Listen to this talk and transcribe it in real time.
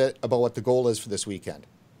about what the goal is for this weekend.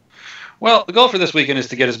 Well, the goal for this weekend is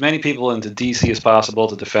to get as many people into D.C. as possible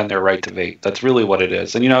to defend their right to vape. That's really what it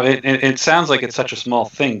is. And, you know, it sounds like it's such a small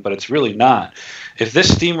thing, but it's really not. If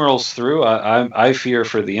this steamrolls through, I fear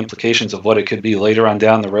for the implications of what it could be later on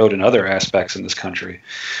down the road in other aspects in this country.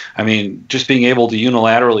 I mean, just being able to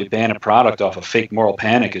unilaterally ban a product off of fake moral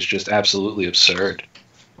panic is just absolutely absurd.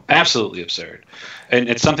 Absolutely absurd. And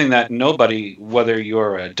it's something that nobody, whether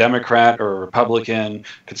you're a Democrat or a Republican,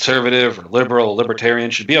 conservative or liberal or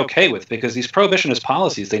libertarian, should be okay with, because these prohibitionist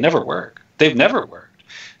policies, they never work. They've never worked.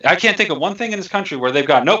 I can't think of one thing in this country where they've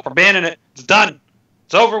got, nope, we're banning it. It's done.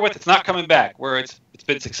 It's over with. It's not coming back, where it's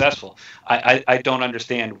been successful. I don't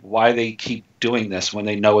understand why they keep doing this when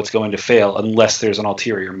they know it's going to fail, unless there's an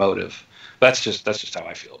ulterior motive. That's just how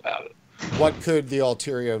I feel about it. What could the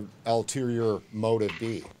ulterior motive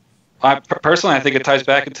be? Personally, I think it ties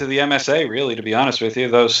back into the MSA, really, to be honest with you.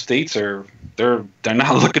 Those states they're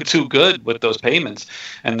not looking too good with those payments,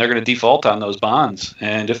 and they're going to default on those bonds.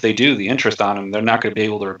 And if they do, the interest on them, they're not going to be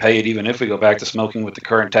able to repay it, even if we go back to smoking with the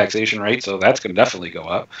current taxation rate. So that's going to definitely go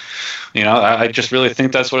up. You know, I just really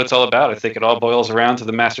think that's what it's all about. I think it all boils around to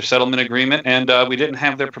the Master Settlement Agreement, and we didn't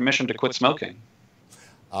have their permission to quit smoking.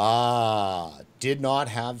 Did not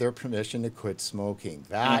have their permission to quit smoking.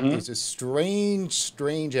 That is a strange,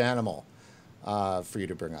 strange animal for you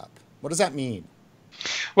to bring up. What does that mean?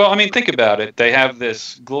 Well, I mean, think about it. They have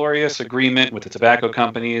this glorious agreement with the tobacco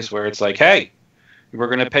companies where it's like, hey, we're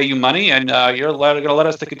going to pay you money, and you're going to let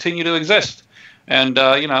us to continue to exist. And,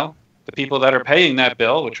 you know, the people that are paying that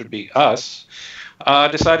bill, which would be us,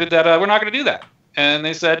 decided that we're not going to do that. And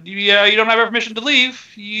they said, yeah, you don't have our permission to leave.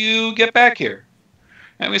 You get back here.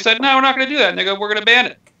 And we said, no, we're not going to do that. And they go, we're going to ban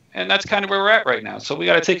it. And that's kind of where we're at right now. So we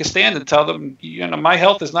got to take a stand and tell them, you know, my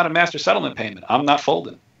health is not a master settlement payment. I'm not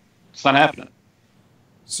folding. It's not happening.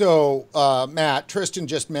 So, Matt, Tristan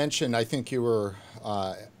just mentioned, I think you were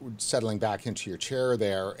settling back into your chair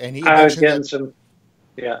there. And he I was getting some,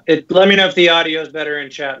 yeah. Let me know if the audio is better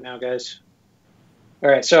in chat now, guys.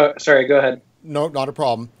 All right. So, sorry, go ahead. No, not a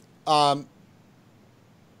problem.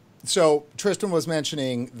 So Tristan was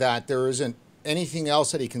mentioning that there isn't anything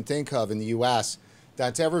else that he can think of in the U.S.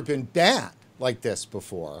 that's ever been banned like this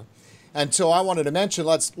before. And so I wanted to mention,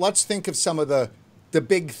 let's think of some of the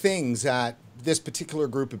big things that this particular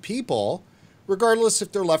group of people, regardless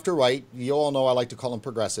if they're left or right, you all know I like to call them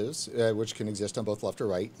progressives, which can exist on both left or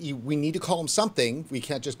right. We need to call them something. We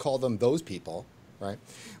can't just call them those people, right?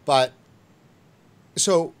 But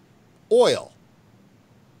so oil,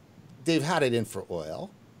 they've had it in for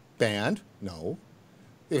oil. Banned? No.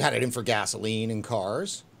 They've had it in for gasoline in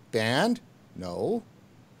cars. Banned? No.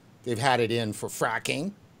 They've had it in for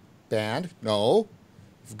fracking. Banned? No.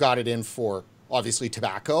 They've got it in for, obviously,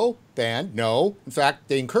 tobacco. Banned? No. In fact,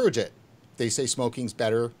 they encourage it. They say smoking's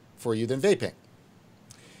better for you than vaping.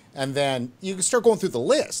 And then you can start going through the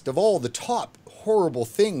list of all the top horrible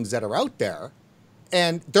things that are out there,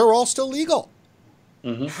 and they're all still legal.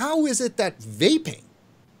 How is it that vaping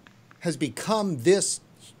has become this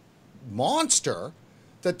monster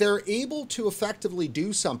that they're able to effectively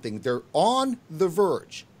do something? They're on the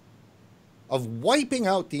verge of wiping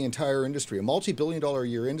out the entire industry, a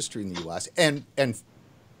multi-billion-dollar-a-year industry in the U.S., and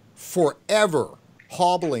forever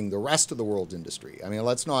hobbling the rest of the world's industry. I mean,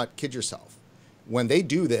 let's not kid yourself. When they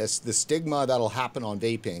do this, the stigma that'll happen on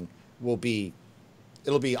vaping will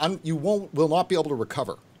not be able to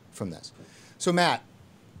recover from this. So, Matt,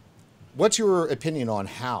 what's your opinion on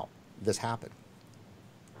how this happened?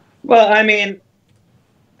 Well, I mean,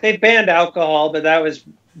 they banned alcohol, but that was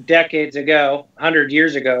decades ago, 100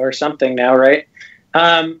 years ago or something now, right?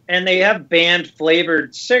 And they have banned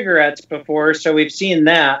flavored cigarettes before, so we've seen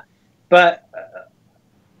that. But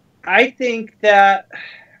I think that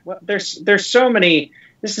there's so many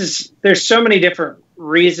different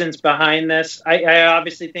reasons behind this. I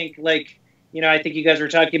obviously think, like, you know, I think you guys were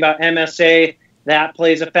talking about MSA. That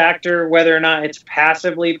plays a factor, whether or not it's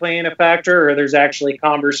passively playing a factor, or there's actually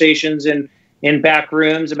conversations in back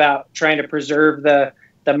rooms about trying to preserve the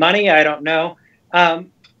money. I don't know.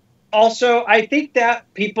 Also, I think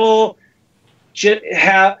that people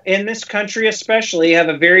have, in this country especially, have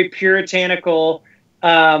a very puritanical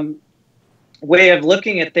way of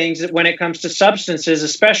looking at things when it comes to substances,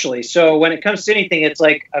 especially. So when it comes to anything, it's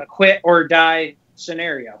like a quit or die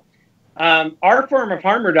scenario. Our form of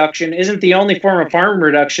harm reduction isn't the only form of harm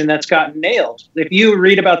reduction that's gotten nailed. If you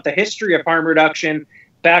read about the history of harm reduction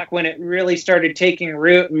back when it really started taking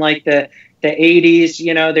root in like the 80s,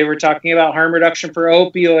 you know, they were talking about harm reduction for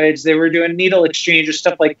opioids. They were doing needle exchanges,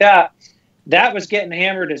 stuff like that. That was getting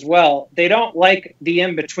hammered as well. They don't like the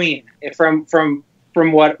in-between from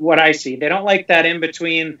from what I see. They don't like that in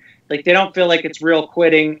between. Like, they don't feel like it's real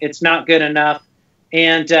quitting. It's not good enough.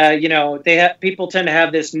 And, you know, people tend to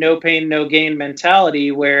have this no pain, no gain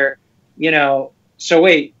mentality where, you know, so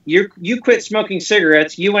wait, you quit smoking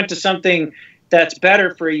cigarettes. You went to something that's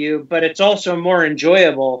better for you, but it's also more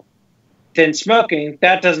enjoyable than smoking.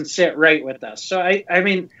 That doesn't sit right with us. So, I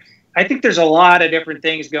mean, I think there's a lot of different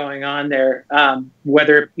things going on there,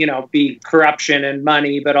 whether, you know, be corruption and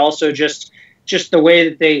money, but also just the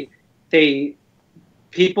way that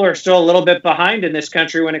people are still a little bit behind in this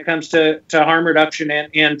country when it comes to harm reduction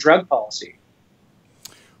and drug policy.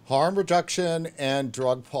 Harm reduction and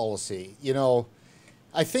drug policy. You know,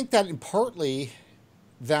 I think that partly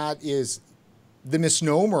that is the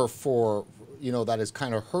misnomer for, you know, that has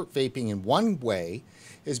kind of hurt vaping in one way,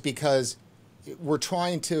 is because we're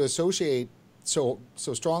trying to associate so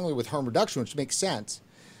strongly with harm reduction, which makes sense.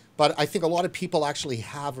 But I think a lot of people actually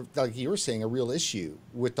have, like you were saying, a real issue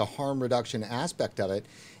with the harm reduction aspect of it.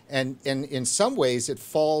 And in some ways, it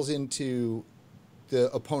falls into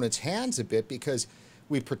the opponent's hands a bit, because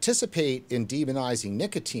we participate in demonizing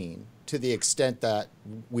nicotine to the extent that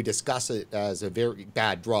we discuss it as a very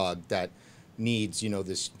bad drug that needs, you know,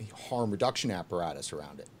 this harm reduction apparatus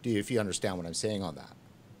around it. If you understand what I'm saying on that.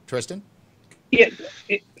 Tristan? Yeah.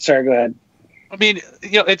 Sorry, go ahead. I mean,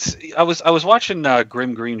 you know, I was watching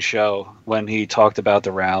Grim Green show when he talked about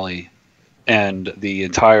the rally and the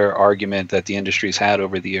entire argument that the industry's had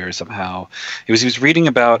over the years. Somehow he was reading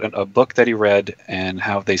about a book that he read, and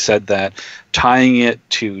how they said that tying it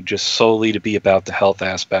to just solely to be about the health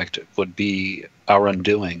aspect would be our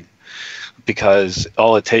undoing, because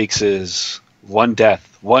all it takes is one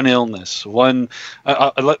death, one illness, let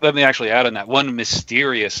me actually add on that, one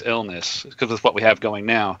mysterious illness, because of what we have going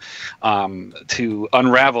now, to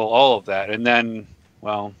unravel all of that. And then,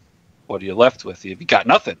 well, what are you left with? You got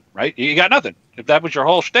nothing, right? You got nothing. If that was your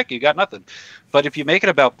whole shtick, you got nothing. But if you make it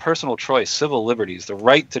about personal choice, civil liberties, the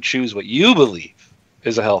right to choose what you believe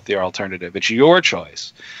is a healthier alternative, it's your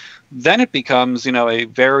choice, then it becomes, you know, a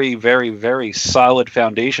very, very, very solid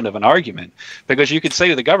foundation of an argument. Because you could say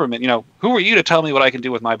to the government, you know, who are you to tell me what I can do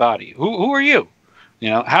with my body? Who are you? You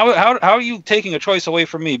know, how are you taking a choice away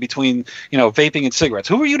from me between, you know, vaping and cigarettes?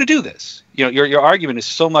 Who are you to do this? You know, your argument is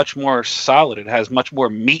so much more solid. It has much more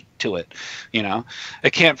meat to it. You know,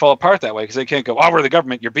 it can't fall apart that way, because they can't go, oh, we're the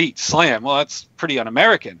government, you're beat, slam. Well, that's pretty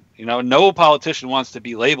un-American. You know, no politician wants to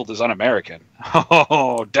be labeled as un-American.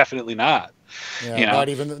 Oh, definitely not. Yeah, you know?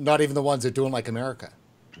 not even the ones that do it like America.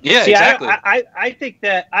 Yeah, See, exactly. I think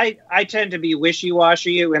that I tend to be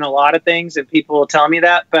wishy-washy in a lot of things, and people will tell me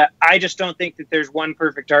that, but I just don't think that there's one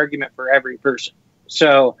perfect argument for every person.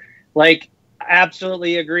 So, like,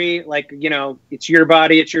 absolutely agree. Like, you know, it's your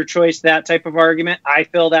body, it's your choice, that type of argument. I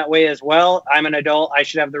feel that way as well. I'm an adult. I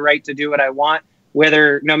should have the right to do what I want,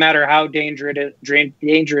 no matter how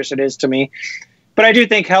dangerous it is to me. But I do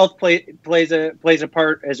think health plays a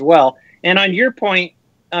part as well. And on your point,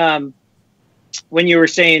 when you were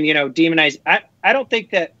saying, you know, demonize, I don't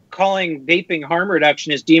think that calling vaping harm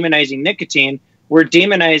reduction is demonizing nicotine. We're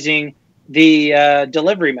demonizing the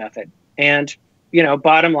delivery method. And, you know,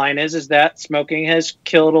 bottom line is that smoking has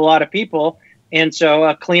killed a lot of people. And so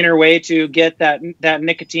a cleaner way to get that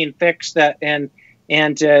nicotine fix and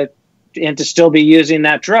to still be using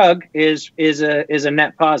that drug is a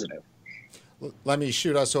net positive. Let me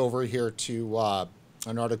shoot us over here to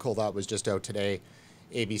an article that was just out today,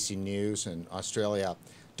 ABC News in Australia.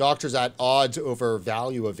 Doctors at odds over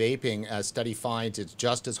value of vaping as study finds it's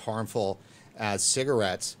just as harmful as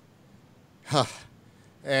cigarettes.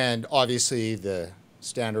 And obviously the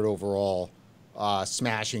standard overall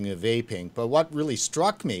smashing of vaping. But what really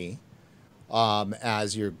struck me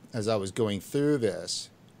as I was going through this,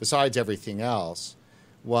 besides everything else,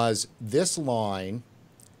 was this line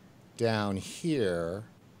down here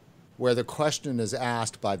where the question is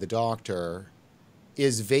asked by the doctor,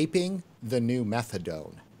 is vaping the new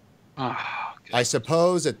methadone? Oh, I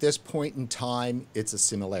suppose at this point in time, it's a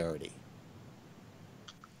similarity.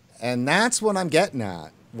 And that's what I'm getting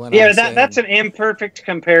at. That's an imperfect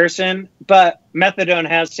comparison, but methadone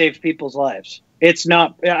has saved people's lives. It's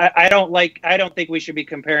not, I don't think we should be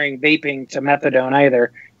comparing vaping to methadone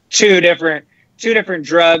either. Two different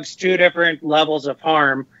drugs, two different levels of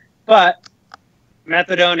harm, but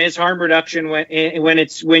methadone is harm reduction when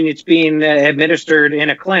it's being administered in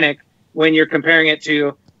a clinic, when you're comparing it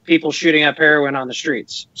to people shooting up heroin on the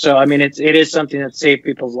streets. So, I mean, it is something that saved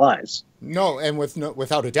people's lives. No, and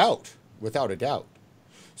without a doubt.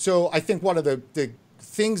 So I think one of the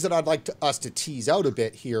things that I'd like us to tease out a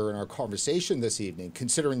bit here in our conversation this evening,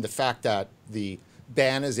 considering the fact that the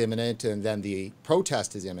ban is imminent and then the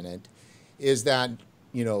protest is imminent, is that,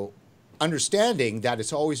 understanding that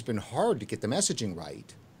it's always been hard to get the messaging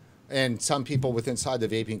right. And some people within inside the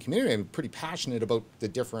vaping community are pretty passionate about the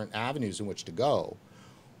different avenues in which to go.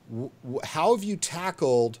 How have you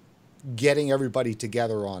tackled getting everybody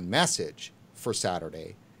together on message for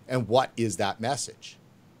Saturday? And what is that message?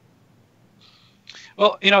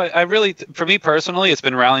 Well, I really, for me personally, it's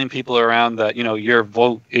been rallying people around that, your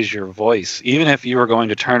vote is your voice. Even if you were going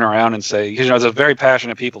to turn around and say, there's a very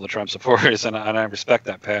passionate people, the Trump supporters, and I respect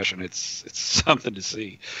that passion. It's something to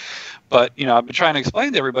see. But, I've been trying to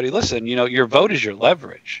explain to everybody, listen, your vote is your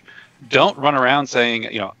leverage. Don't run around saying,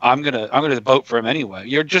 I'm gonna vote for him anyway.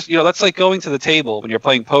 You're just, that's like going to the table when you're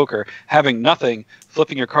playing poker, having nothing,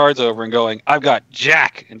 flipping your cards over and going, I've got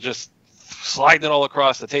Jack, and just sliding it all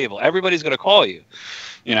across the table. Everybody's going to call you,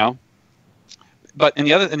 But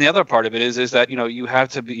the other part of it is that you have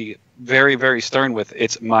to be very, very stern with,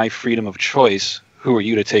 it's my freedom of choice. Who are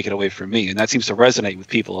you to take it away from me? And that seems to resonate with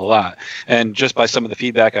people a lot. And just by some of the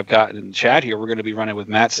feedback I've gotten in the chat here, we're going to be running with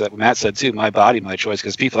Matt said too, my body, my choice,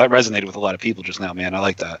 because that resonated with a lot of people just now, man. I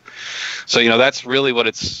like that. So, that's really what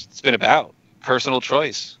it's been about. Personal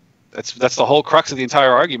choice. That's the whole crux of the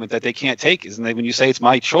entire argument that they can't take, isn't it? When you say it's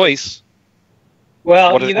my choice,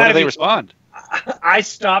 well, what do they respond? I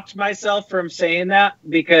stopped myself from saying that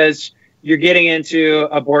because you're getting into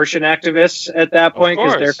abortion activists at that point,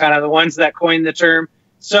 because they're kind of the ones that coined the term.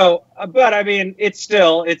 So, but I mean, it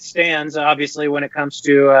stands obviously when it comes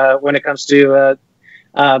to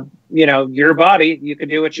your body. You can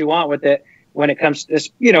do what you want with it when it comes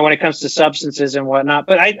to substances and whatnot.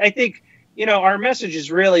 But I think our message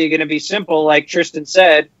is really going to be simple, like Tristan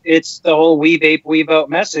said. It's the whole "We Vape, We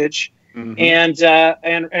Vote" message. Mm-hmm.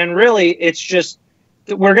 And really, it's just,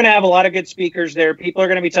 we're going to have a lot of good speakers there. People are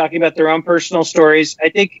going to be talking about their own personal stories. I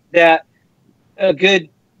think that a good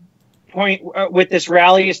point with this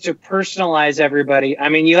rally is to personalize everybody. I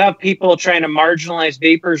mean, you have people trying to marginalize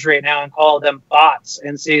vapors right now and call them bots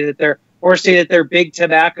and say that they're big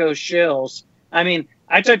tobacco shills. I mean,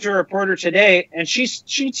 I talked to a reporter today, and she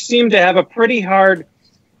seemed to have a pretty hard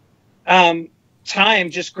time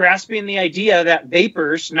just grasping the idea that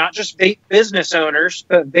vapors, not just vape business owners,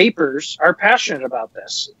 but vapors are passionate about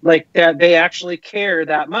this, like that they actually care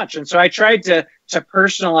that much. And so I tried to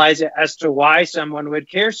personalize it as to why someone would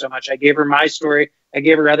care so much. I gave her my story. I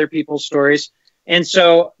gave her other people's stories. And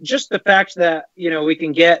so just the fact that, we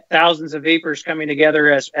can get thousands of vapors coming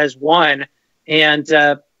together as one, and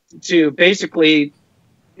to basically,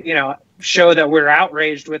 show that we're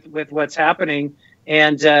outraged with what's happening,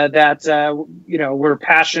 and that we're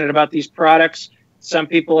passionate about these products. Some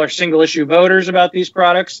people are single issue voters about these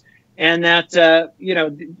products, and that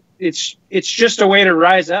it's just a way to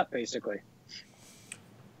rise up, basically.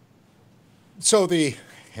 So I'm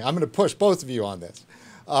going to push both of you on this.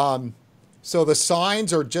 So the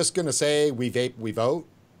signs are just going to say "We vape, we vote,"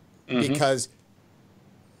 mm-hmm.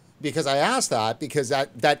 because I asked that because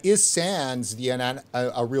that is sans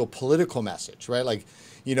a real political message, right? Like,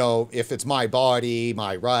 if it's my body,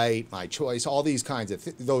 my right, my choice, all these kinds of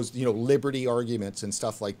those, liberty arguments and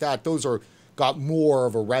stuff like that, those got more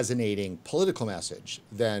of a resonating political message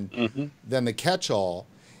than the catch-all.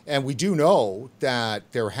 And we do know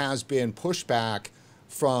that there has been pushback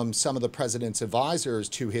from some of the president's advisors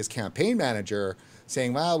to his campaign manager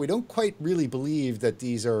saying, well, we don't quite really believe that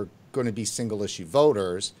these are going to be single-issue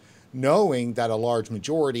voters, knowing that a large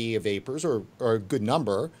majority of vapors, or a good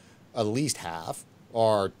number, at least half,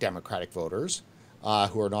 are Democratic voters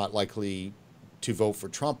who are not likely to vote for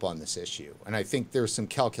Trump on this issue. And I think there's some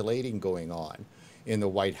calculating going on in the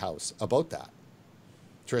White House about that.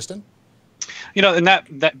 Tristan? And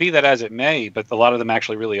that be that as it may, but a lot of them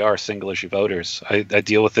actually really are single-issue voters. I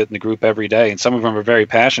deal with it in the group every day, and some of them are very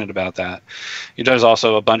passionate about that. There's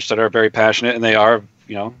also a bunch that are very passionate, and they are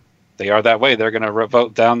that way. They're going to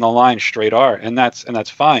vote down the line straight R, and that's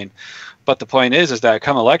fine. But the point is that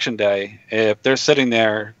come election day, if they're sitting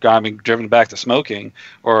there being driven back to smoking,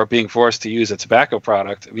 or being forced to use a tobacco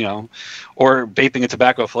product, or vaping a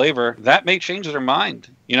tobacco flavor, that may change their mind.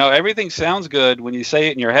 Everything sounds good when you say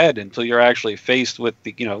it in your head until you're actually faced with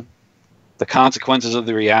the consequences of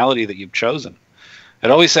the reality that you've chosen.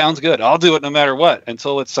 It always sounds good. I'll do it no matter what,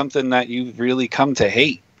 until it's something that you've really come to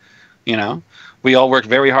hate. We all work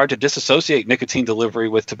very hard to disassociate nicotine delivery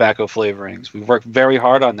with tobacco flavorings. We've worked very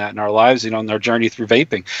hard on that in our lives, in our journey through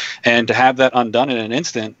vaping. And to have that undone in an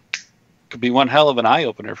instant could be one hell of an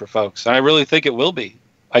eye-opener for folks. And I really think it will be.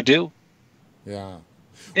 I do. Yeah.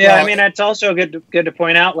 Yeah, well, I mean, it's also good to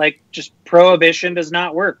point out, like, just prohibition does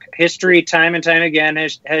not work. History, time and time again,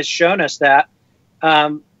 has shown us that.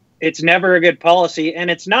 it's never a good policy. And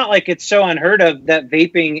it's not like it's so unheard of that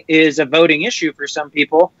vaping is a voting issue for some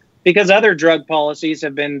people, because other drug policies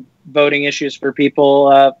have been voting issues for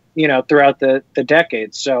people, throughout the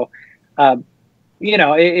decades. So,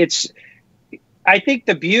 I think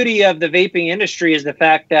the beauty of the vaping industry is the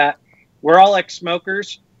fact that we're all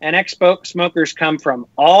ex-smokers, and ex-smokers come from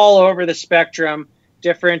all over the spectrum,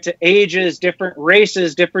 different ages, different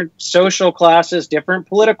races, different social classes, different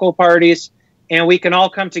political parties. And we can all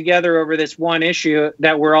come together over this one issue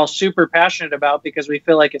that we're all super passionate about because we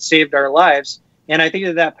feel like it saved our lives. And I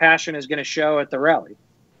think that passion is going to show at the rally.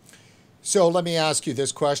 So let me ask you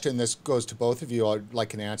this question. This goes to both of you. I'd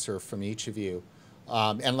like an answer from each of you.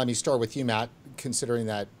 And let me start with you, Matt, considering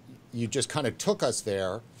that you just kind of took us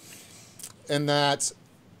there. And that's,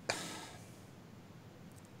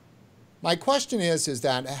 my question is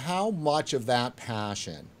that how much of that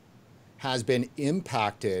passion has been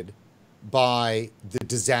impacted by the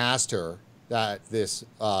disaster that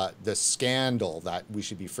the scandal that we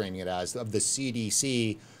should be framing it as of the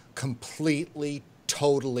CDC completely,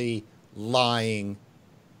 totally lying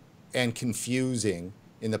and confusing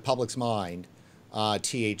in the public's mind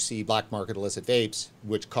THC, black market illicit vapes,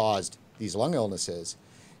 which caused these lung illnesses,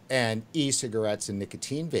 and e-cigarettes and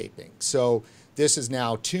nicotine vaping. So this is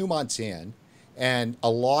now 2 months in, and a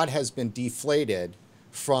lot has been deflated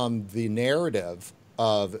from the narrative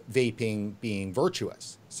of vaping being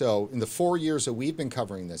virtuous. So in the 4 years that we've been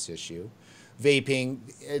covering this issue, vaping,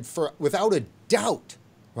 without a doubt,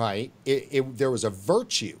 right, there was a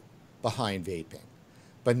virtue behind vaping.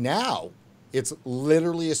 But now it's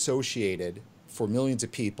literally associated for millions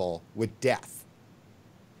of people with death.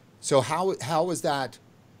 So how is that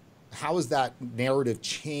narrative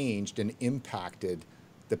changed and impacted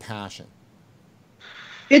the passion?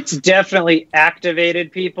 It's definitely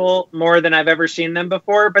activated people more than I've ever seen them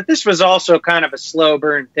before, but this was also kind of a slow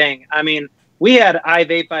burn thing. I mean, we had I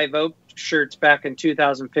Vape, I Vote shirts back in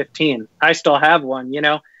 2015. I still have one,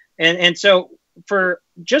 and so for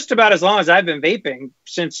just about as long as I've been vaping,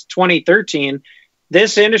 since 2013,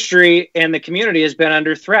 this industry and the community has been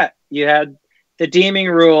under threat. You had the deeming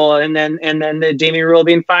rule, and then the deeming rule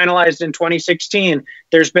being finalized in 2016.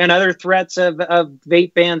 There's been other threats of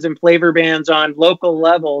vape bans and flavor bans on local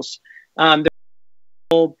levels.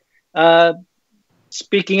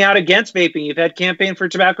 Speaking out against vaping. You've had Campaign for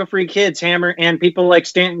Tobacco-Free Kids and people like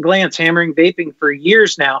Stanton Glantz hammering vaping for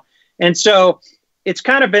years now. And so it's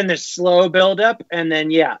kind of been this slow buildup. And then,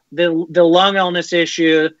 the lung illness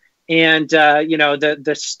issue and,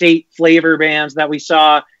 the state flavor bans that we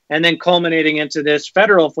saw, and then culminating into this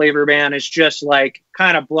federal flavor ban is just like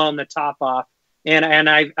kind of blown the top off. And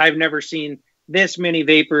I've never seen this many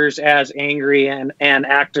vapors as angry and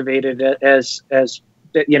activated as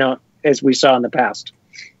we saw in the past.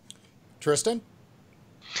 Tristan?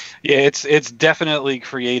 Yeah, it's definitely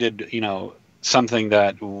created, something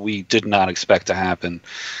that we did not expect to happen.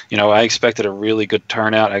 I expected a really good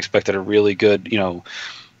turnout. I expected a really good,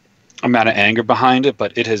 amount of anger behind it,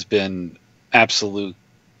 but it has been absolute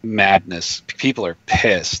madness. People are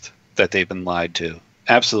pissed that they've been lied to.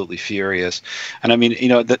 Absolutely furious. And I mean,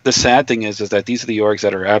 the sad thing is that these are the orgs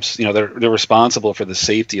that are they're responsible for the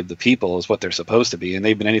safety of the people, is what they're supposed to be, and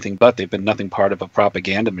they've been anything but. They've been nothing part of a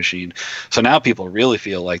propaganda machine. So now people really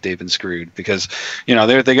feel like they've been screwed because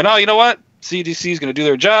they're thinking, oh, you know what, CDC is going to do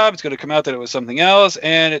their job, it's going to come out that it was something else,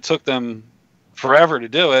 and it took them forever to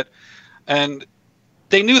do it, and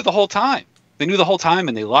they knew the whole time. They knew the whole time,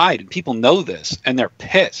 and they lied, and people know this, and they're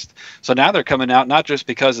pissed. So now they're coming out not just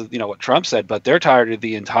because of what Trump said, but they're tired of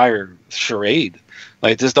the entire charade.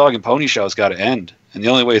 Like, this dog and pony show has got to end, and the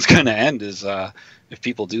only way it's going to end is if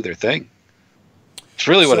people do their thing. It's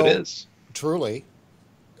really what it is. Truly,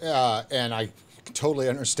 and I totally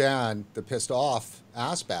understand the pissed off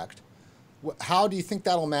aspect. How do you think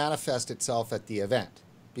that'll manifest itself at the event?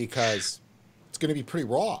 Because it's going to be pretty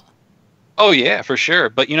raw. Oh, yeah, for sure.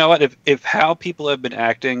 But you know what? If how people have been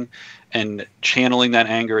acting and channeling that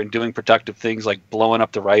anger and doing productive things like blowing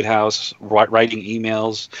up the White House, writing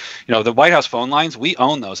emails, the White House phone lines, we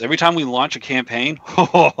own those. Every time we launch a campaign,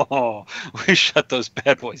 we shut those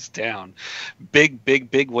bad boys down. Big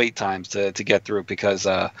wait times to get through because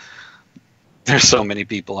there's so many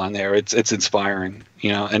people on there. It's inspiring,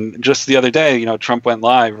 And just the other day, Trump went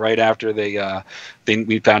live right after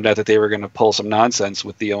we found out that they were going to pull some nonsense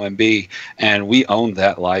with the OMB, and we owned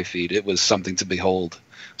that live feed. It was something to behold.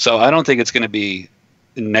 So I don't think it's going to be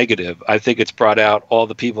negative. I think it's brought out all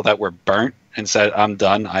the people that were burnt and said, "I'm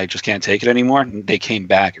done. I just can't take it anymore." And they came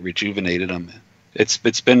back. It rejuvenated them. It's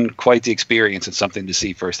been quite the experience and something to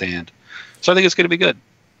see firsthand. So I think it's going to be good.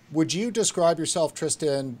 Would you describe yourself,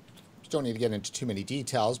 Tristan, don't need to get into too many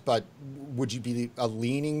details, but would you be a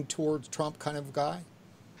leaning towards Trump kind of guy?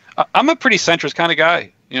 I'm a pretty centrist kind of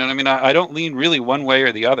guy. You know what I mean? I don't lean really one way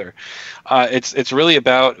or the other. It's really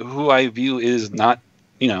about who I view is not,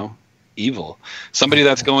 evil. Somebody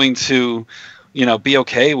that's going to, be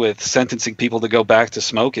okay with sentencing people to go back to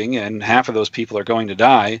smoking, and half of those people are going to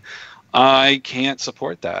die. I can't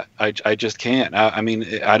support that. I just can't.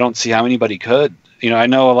 I don't see how anybody could. I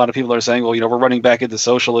know a lot of people are saying, well, we're running back into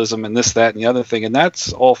socialism and this, that, and the other thing, and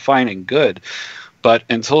that's all fine and good. But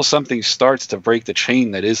until something starts to break the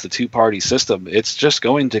chain that is the two-party system, it's just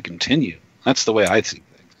going to continue. That's the way I see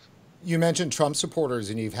things. You mentioned Trump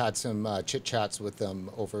supporters, and you've had some chit-chats with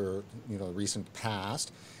them over recent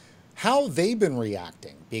past. How have they been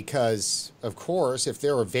reacting? Because, of course, if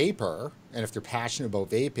they're a vapor, and if they're passionate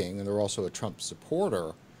about vaping, and they're also a Trump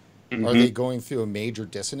supporter, are they going through a major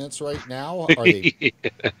dissonance right now? Are they?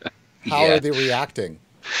 How are they reacting?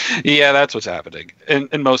 Yeah, that's what's happening.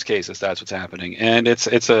 In most cases, that's what's happening, and it's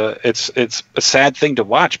a sad thing to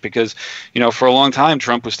watch because for a long time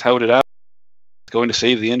Trump was touted out going to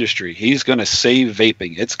save the industry. He's going to save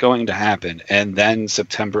vaping. It's going to happen, and then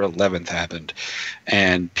September 11th happened,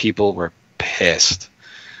 and people were pissed.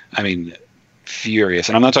 I mean, furious.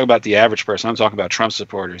 And I'm not talking about the average person. I'm talking about Trump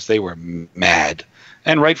supporters. They were mad,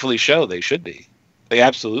 and rightfully so. They should be. They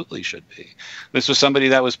absolutely should be. This was somebody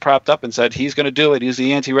that was propped up and said, he's going to do it. He's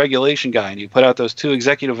the anti-regulation guy. And he put out those 2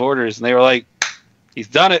 executive orders, and they were like, he's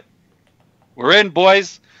done it. We're in,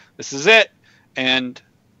 boys. This is it. And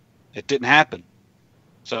it didn't happen.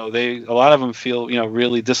 So a lot of them feel,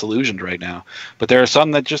 really disillusioned right now. But there are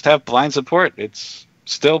some that just have blind support. It's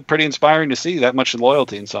still pretty inspiring to see that much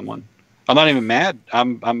loyalty in someone. I'm not even mad.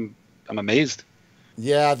 I'm amazed.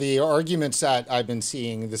 Yeah, the arguments that I've been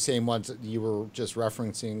seeing, the same ones that you were just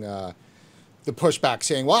referencing, the pushback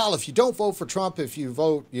saying, well, if you don't vote for Trump, if you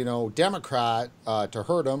vote, Democrat to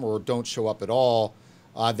hurt him or don't show up at all,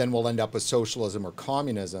 then we'll end up with socialism or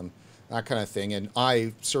communism, that kind of thing. And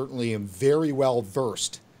I certainly am very well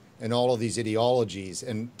versed in all of these ideologies.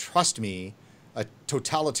 And trust me, a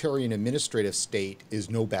totalitarian administrative state is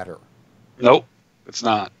no better. Nope, it's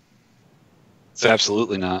not. It's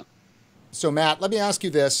absolutely not. So, Matt, let me ask you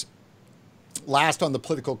this last on the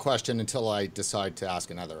political question until I decide to ask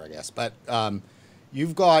another, I guess. But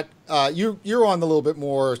you've got you're on the little bit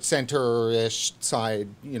more center-ish side.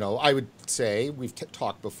 I would say we've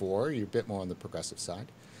talked before. You're a bit more on the progressive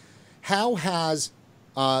side. How has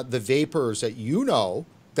the vapors that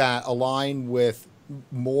that align with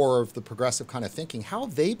more of the progressive kind of thinking? How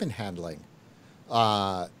have they been handling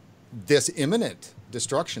this imminent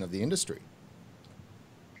destruction of the industry?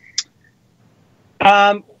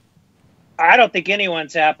 I don't think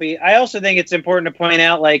anyone's happy. I also think it's important to point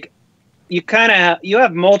out, you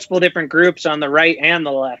have multiple different groups on the right and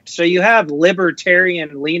the left. So you have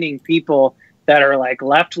libertarian-leaning people that are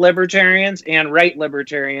left libertarians and right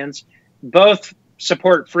libertarians, both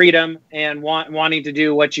support freedom and wanting to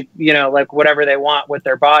do what whatever they want with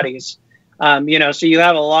their bodies. So you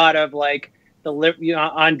have a lot of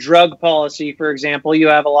on drug policy, for example, you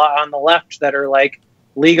have a lot on the left that are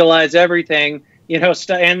legalize everything.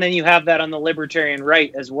 And then you have that on the libertarian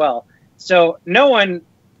right as well. So no one,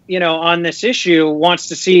 on this issue wants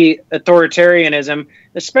to see authoritarianism,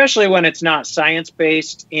 especially when it's not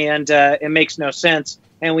science-based and it makes no sense.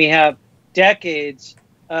 And we have decades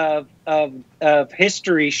of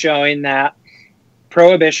history showing that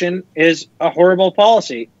prohibition is a horrible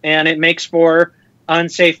policy, and it makes for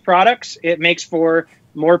unsafe products. It makes for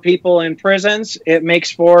more people in prisons. It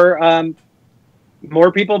makes for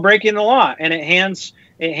more people breaking the law, and it hands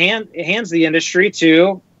the industry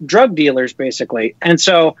to drug dealers, basically. And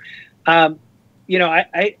so, I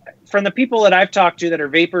from the people that I've talked to that are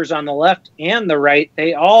vapors on the left and the right,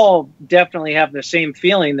 they all definitely have the same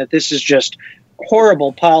feeling that this is just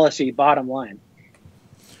horrible policy, bottom line.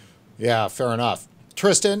 Yeah, fair enough.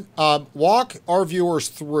 Tristan, walk our viewers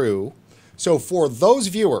through. So for those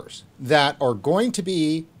viewers that are going to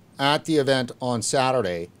be at the event on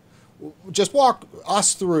Saturday, just walk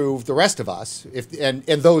us through, the rest of us, and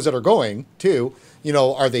those that are going too.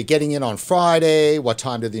 Are they getting in on Friday? What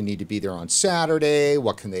time do they need to be there on Saturday?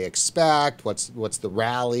 What can they expect? What's the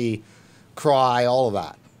rally cry? All of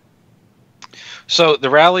that. So the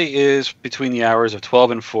rally is between the hours of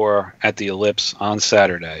 12 and 4 at the Ellipse on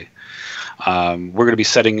Saturday. We're going to be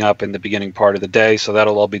setting up in the beginning part of the day, so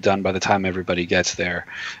that'll all be done by the time everybody gets there.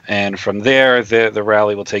 And from there, the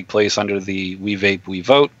rally will take place under the We Vape, We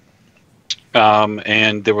Vote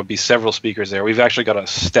and there will be several speakers there. We've actually got a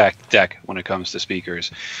stacked deck when it comes to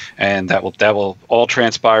speakers, and that will all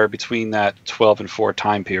transpire between that 12 and 4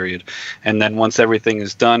 time period. And then once everything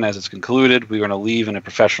is done, as it's concluded, we're going to leave in a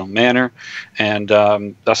professional manner, and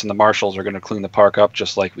us and the marshals are going to clean the park up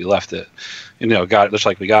just like we left it. Got it just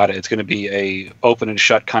like we got it. It's going to be a open and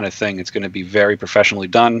shut kind of thing. It's going to be very professionally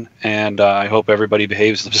done, and I hope everybody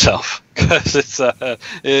behaves themselves, because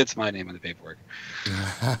it's my name in the paperwork.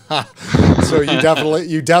 So you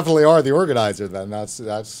definitely are the organizer then.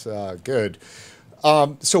 That's good.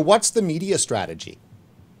 So what's the media strategy?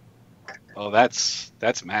 Oh, that's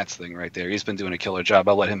Matt's thing right there. He's been doing a killer job.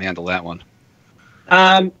 I'll let him handle that one.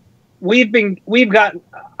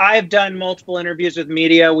 I've done multiple interviews with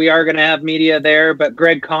media. We are going to have media there, but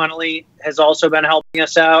Greg Connolly has also been helping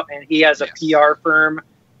us out, and he has a PR firm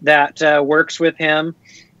that works with him.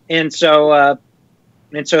 And so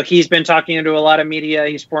he's been talking to a lot of media.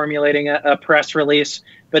 He's formulating a press release.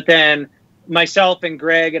 But then myself and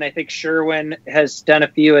Greg, and I think Sherwin has done a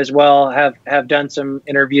few as well, have done some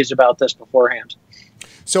interviews about this beforehand.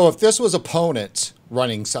 So if this was opponents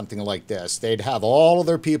running something like this, they'd have all of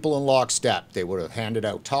their people in lockstep. They would have handed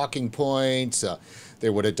out talking points. They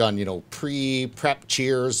would have done, prep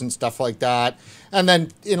cheers and stuff like that. And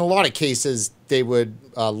then in a lot of cases, they would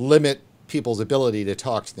limit people's ability to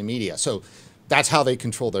talk to the media. So that's how they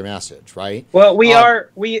control their message, right? Well, we are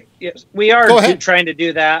trying to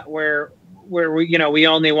do that where we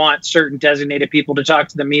only want certain designated people to talk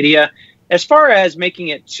to the media. As far as making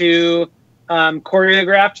it too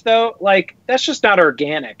choreographed, though, like, that's just not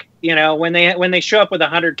organic. When they show up with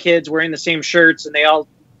 100 kids wearing the same shirts and they all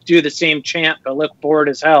do the same chant but look bored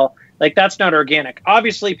as hell, like, that's not organic.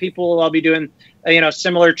 Obviously, people will all be doing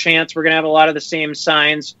similar chants. We're gonna have a lot of the same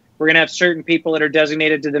signs. We're gonna have certain people that are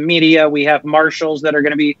designated to the media. We have marshals that are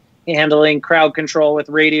gonna be handling crowd control with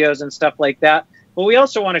radios and stuff like that. But we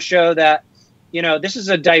also want to show that this is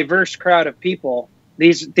a diverse crowd of people.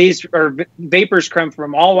 These are vapors come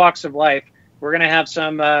from all walks of life. We're going to have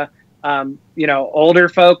some, older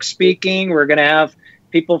folks speaking. We're going to have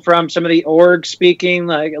people from some of the orgs speaking,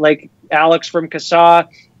 like Alex from CASA.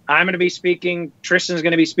 I'm going to be speaking. Tristan's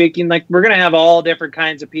going to be speaking. Like, we're going to have all different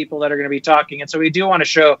kinds of people that are going to be talking. And so we do want to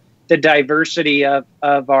show the diversity of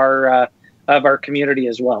our community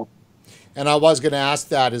as well. And I was going to ask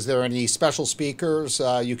that, is there any special speakers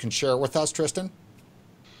you can share with us, Tristan?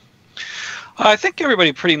 I think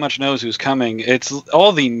everybody pretty much knows who's coming. It's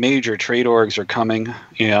all the major trade orgs are coming.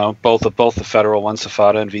 Both the federal ones,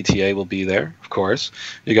 SFATA and VTA, will be there, of course.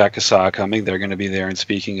 You got CASA coming; they're going to be there and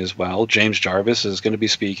speaking as well. James Jarvis is going to be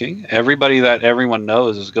speaking. Everybody that everyone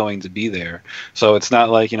knows is going to be there. So it's not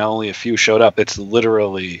like only a few showed up. It's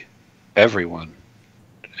literally everyone.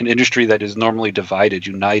 An industry that is normally divided,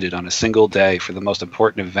 united on a single day for the most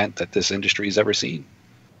important event that this industry has ever seen.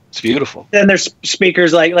 It's beautiful. Then there's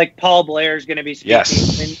speakers like Paul Blair is going to be speaking.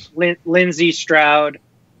 Yes. Lindsay Stroud,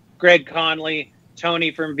 Greg Conley,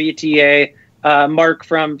 Tony from VTA, Mark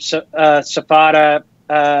from SFATA,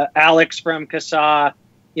 Alex from CASA.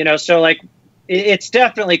 So it's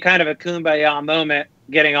definitely kind of a kumbaya moment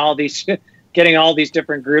getting all these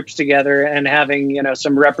different groups together and having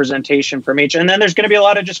some representation from each. And then there's going to be a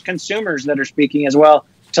lot of just consumers that are speaking as well,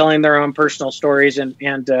 telling their own personal stories and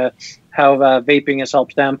how vaping has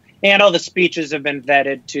helped them. And all the speeches have been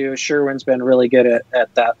vetted too. Sherwin's been really good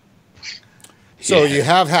at that. So you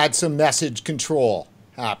have had some message control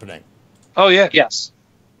happening. Oh yeah. Yes.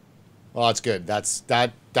 Well, that's good. That's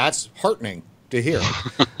heartening to hear.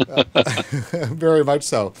 Very much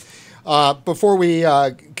so. Before we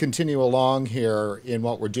continue along here in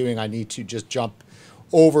what we're doing, I need to just jump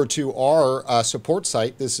over to our support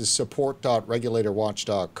site. This is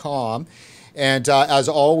support.regulatorwatch.com. And as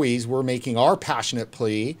always, we're making our passionate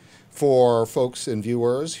plea for folks and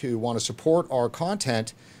viewers who want to support our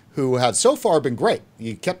content, who have so far been great.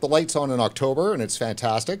 You kept the lights on in October, and it's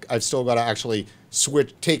fantastic. I've still got to actually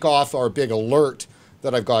take off our big alert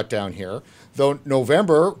that I've got down here. Though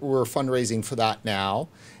November, we're fundraising for that now.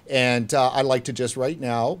 And I'd like to just right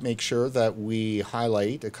now make sure that we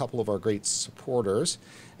highlight a couple of our great supporters.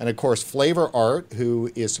 And of course, Flavor Art,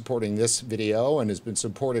 who is supporting this video and has been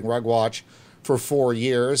supporting RegWatch for 4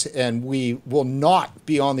 years. And we will not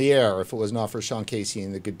be on the air if it was not for Sean Casey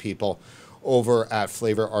and the good people over at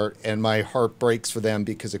Flavor Art. And my heart breaks for them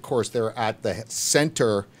because, of course, they're at the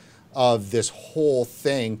center of this whole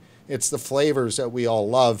thing. It's the flavors that we all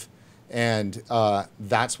love, and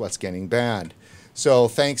that's what's getting banned. So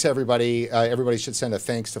thanks, everybody. Everybody should send a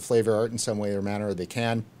thanks to Flavor Art in some way or manner they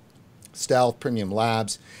can. Stealth, Premium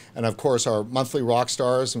Labs, and of course our monthly rock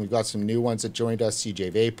stars, and we've got some new ones that joined us,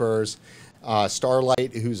 CJ Vapors,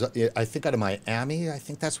 Starlight, who's I think out of Miami. I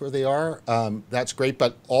think that's where they are. That's great,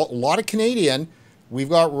 but a lot of Canadian. We've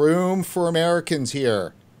got room for Americans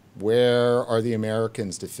here. Where are the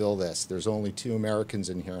Americans to fill this? There's only 2 Americans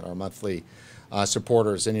in here in our monthly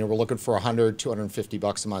supporters, and we're looking for $100,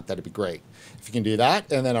 $250 a month. That'd be great if you can do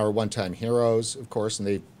that. And then our one-time heroes, of course, and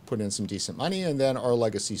they put in some decent money, and then our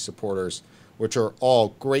legacy supporters, which are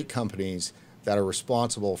all great companies that are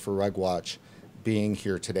responsible for RegWatch being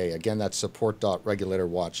here today. Again, that's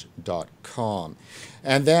support.regulatorwatch.com.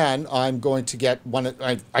 And then I'm going to get one.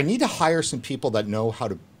 I need to hire some people that know how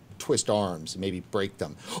to twist arms and maybe break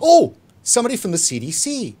them. Oh, somebody from the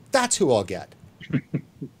CDC. That's who I'll get.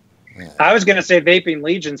 I was going to say Vaping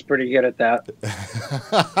Legion's pretty good at that.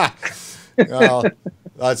 Well,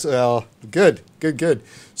 that's good.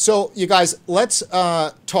 So, you guys, let's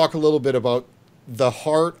talk a little bit about the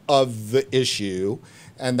heart of the issue,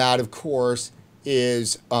 and that, of course,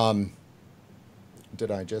 is did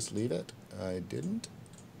I just leave it? I didn't.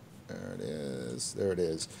 There it is. There it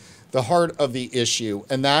is. The heart of the issue,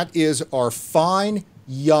 and that is our fine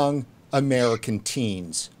young American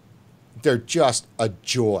teens. They're just a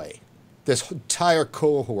joy. This entire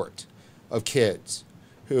cohort of kids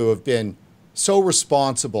who have been so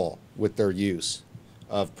responsible with their use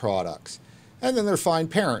of products. And then their fine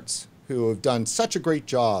parents who have done such a great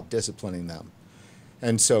job disciplining them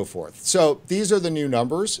and so forth. So these are the new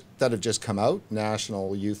numbers that have just come out.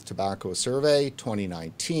 National Youth Tobacco Survey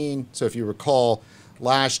 2019. So if you recall,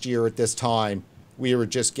 last year at this time, we were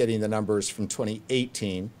just getting the numbers from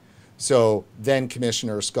 2018. So then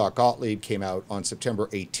Commissioner Scott Gottlieb came out on September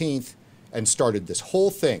 18th and started this whole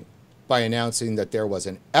thing by announcing that there was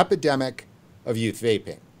an epidemic of youth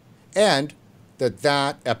vaping, and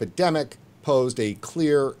that epidemic posed a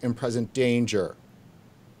clear and present danger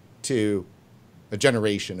to a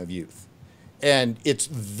generation of youth. And it's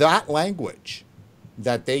that language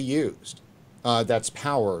that they used that's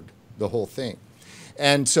powered the whole thing.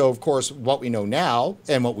 And so, of course, what we know now,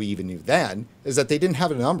 and what we even knew then, is that they didn't have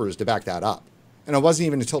the numbers to back that up. And it wasn't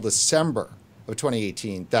even until December of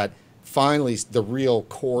 2018 that finally the real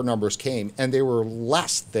core numbers came, and they were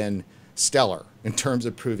less than stellar in terms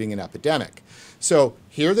of proving an epidemic. So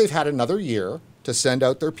here they've had another year to send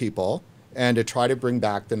out their people and to try to bring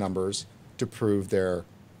back the numbers to prove their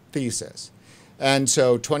thesis. And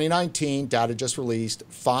so 2019 data just released,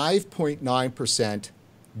 5.9%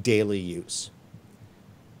 daily use.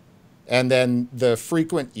 And then the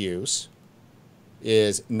frequent use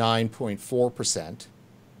is 9.4%.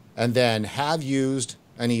 And then have used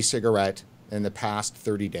an e-cigarette in the past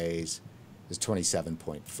 30 days is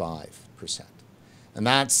 27.5%. And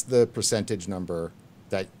that's the percentage number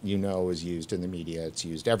that you know is used in the media. It's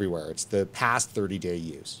used everywhere. It's the past 30-day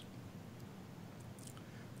use.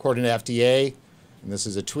 According to FDA, and this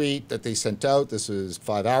is a tweet that they sent out, this was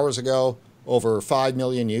 5 hours ago, over 5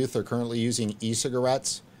 million youth are currently using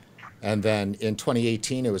e-cigarettes. And then in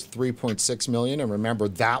 2018, it was 3.6 million. And remember,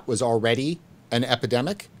 that was already an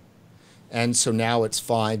epidemic. And so now it's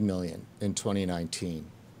 5 million in 2019.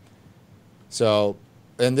 So,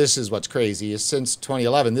 and this is what's crazy, is since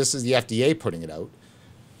 2011, this is the FDA putting it out.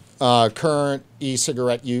 Current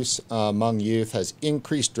e-cigarette use among youth has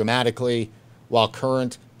increased dramatically, while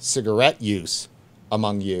current cigarette use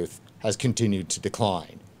among youth has continued to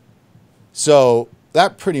decline. So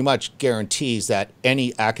that pretty much guarantees that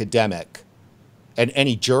any academic and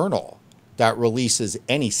any journal that releases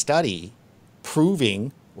any study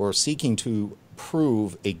proving or seeking to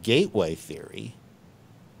prove a gateway theory,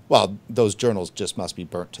 well, those journals just must be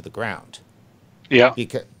burnt to the ground. Yeah.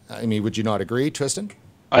 Because, I mean, would you not agree, Tristan?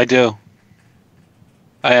 I do.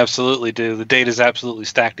 I absolutely do. The data's absolutely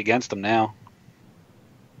stacked against them now.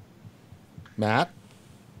 Matt?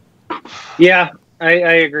 Yeah, I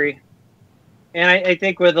agree. And I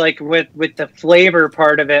think with the flavor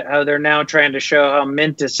part of it, how they're now trying to show how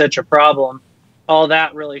mint is such a problem, all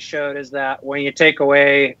that really showed is that when you take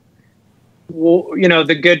away,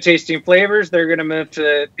 the good tasting flavors,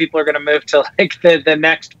 people are going to move to like the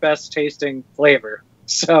next best tasting flavor.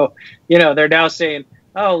 So, they're now saying,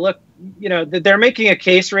 oh, look, they're making a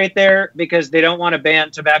case right there because they don't want to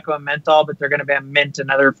ban tobacco and menthol, but they're going to ban mint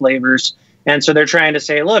and other flavors. And so they're trying to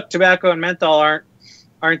say, look, tobacco and menthol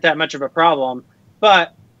aren't that much of a problem,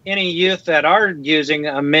 but any youth that are using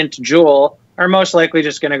a mint Juul are most likely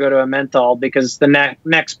just going to go to a menthol because it's the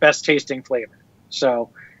next best tasting flavor. So,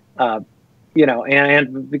 there's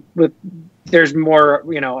more,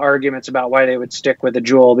 arguments about why they would stick with a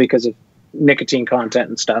Juul because of nicotine content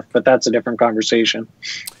and stuff, but that's a different conversation.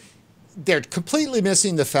 They're completely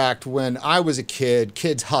missing the fact when I was a kid,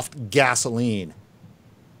 kids huffed gasoline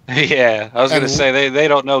Yeah, I was going to say they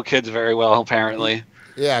don't know kids very well, apparently.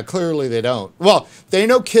 Yeah, clearly they don't. Well, they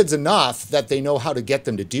know kids enough that they know how to get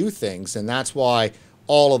them to do things, and that's why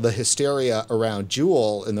all of the hysteria around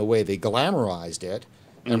Juul and the way they glamorized it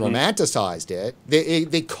and romanticized it,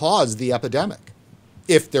 they caused the epidemic,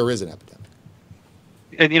 if there is an epidemic.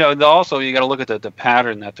 And, you know, also you got to look at the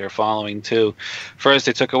pattern that they're following, too. First,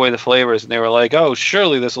 they took away the flavors, and they were like, oh,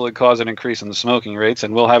 surely this will cause an increase in the smoking rates,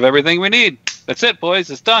 and we'll have everything we need. That's it,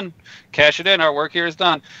 boys. It's done. Cash it in. Our work here is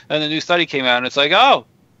done. And the new study came out, and it's like, oh,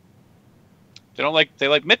 they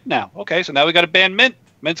like mint now. Okay, so now we got to ban mint.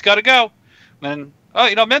 Mint's got to go. And, oh,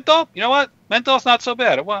 you know, menthol? You know what? Menthol's not so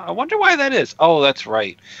bad. I wonder why that is. Oh, that's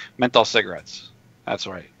right. Menthol cigarettes. That's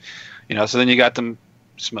right. You know, so then you got them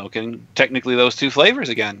smoking technically those two flavors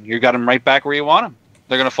again. You got them right back where you want them.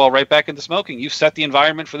 They're going to fall right back into smoking. You've set the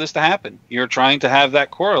environment for this to happen. You're trying to have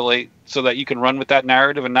that correlate so that you can run with that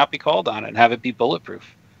narrative and not be called on it and have it be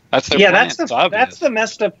bulletproof. That's their plan. That's the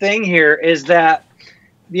messed up thing here is that,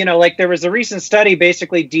 you know, like there was a recent study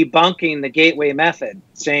basically debunking the gateway method,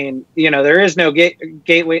 saying, you know, there is no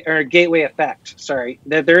gateway effect. Sorry,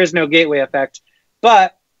 that there is no gateway effect,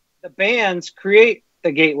 but the bans create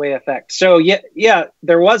the gateway effect. So yeah,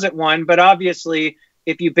 there wasn't one, but obviously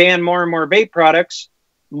if you ban more and more vape products,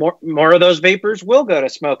 more of those vapors will go to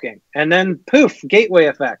smoking, and then poof, gateway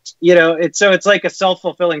effect. You know, it's like a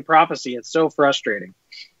self-fulfilling prophecy. It's so frustrating.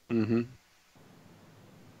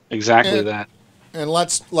 Exactly that. And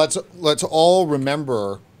let's all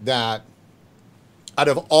remember that out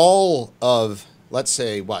of all of, let's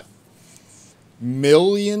say, what,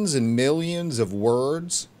 millions and millions of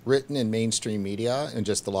words written in mainstream media in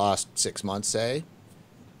just the last 6 months, say,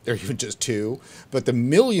 or even just 2, but the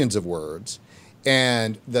millions of words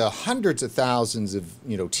and the hundreds of thousands of,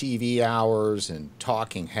 you know, TV hours and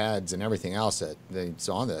talking heads and everything else that's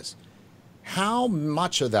on this, how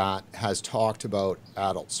much of that has talked about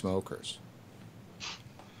adult smokers?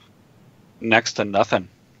 Next to nothing.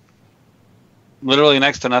 Literally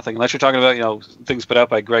next to nothing. Unless you're talking about, you know, things put out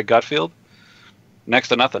by Greg Gutfield, next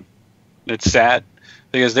to nothing. It's sad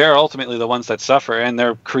because they're ultimately the ones that suffer, and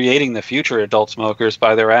they're creating the future adult smokers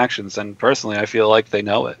by their actions. And personally, I feel like they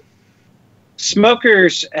know it.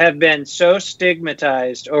 Smokers have been so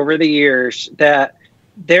stigmatized over the years that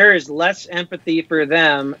there is less empathy for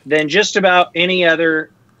them than just about any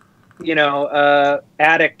other, you know,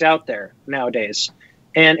 addict out there nowadays.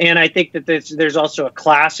 And I think that there's also a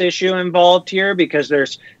class issue involved here because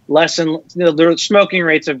there's less and the smoking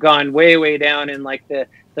rates have gone way down in like the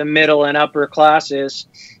middle and upper classes.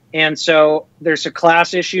 And so there's a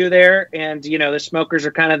class issue there. And, you know, the smokers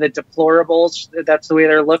are kind of the deplorables. That's the way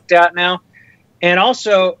they're looked at now. And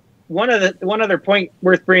also one other point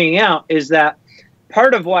worth bringing out is that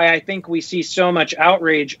part of why I think we see so much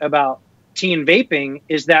outrage about teen vaping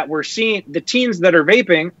is that we're seeing the teens that are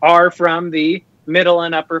vaping are from the middle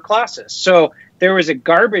and upper classes. So there was a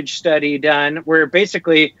garbage study done where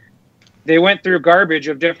basically they went through garbage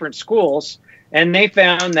of different schools, and they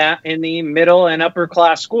found that in the middle and upper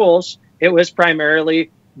class schools, it was primarily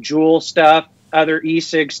Juul stuff, other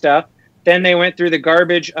e-cig stuff. Then they went through the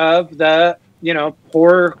garbage of the, you know,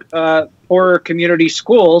 poorer community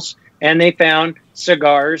schools, and they found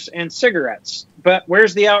cigars and cigarettes. But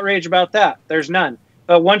where's the outrage about that? There's none.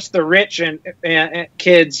 But once the rich and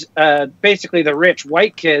kids, basically the rich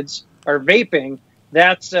white kids, are vaping,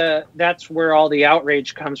 that's where all the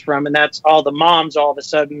outrage comes from, and that's all the moms all of a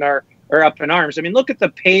sudden are up in arms. I mean, look at the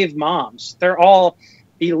PAVE moms; they're all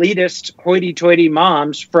elitist, hoity-toity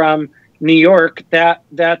moms from New York that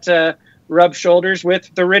rub shoulders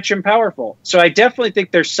with the rich and powerful. So I definitely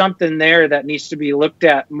think there's something there that needs to be looked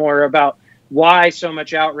at more about why so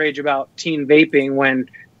much outrage about teen vaping when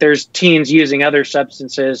there's teens using other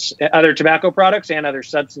substances, other tobacco products, and other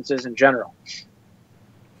substances in general.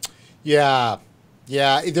 Yeah,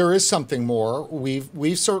 there is something more.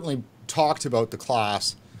 We've certainly talked about the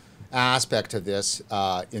class aspect of this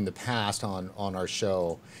in the past on our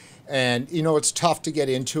show, and you know it's tough to get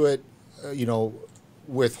into it, you know,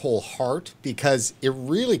 with whole heart because it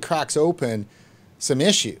really cracks open some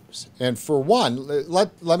issues. And for one,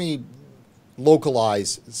 let me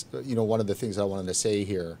localize, you know, one of the things I wanted to say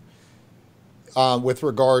here with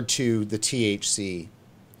regard to the THC.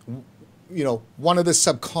 You know, one of the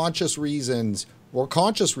subconscious reasons or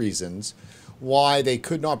conscious reasons why they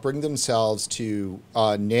could not bring themselves to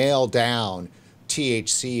nail down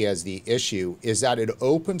THC as the issue is that it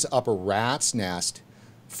opens up a rat's nest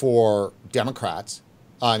for Democrats.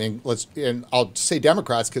 And I'll say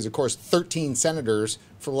Democrats because, of course, 13 senators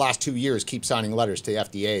for the last 2 years keep signing letters to the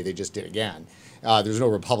FDA. They just did again. There's no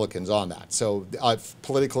Republicans on that. So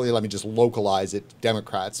politically, let me just localize it,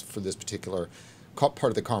 Democrats, for this particular part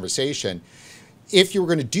of the conversation. If you were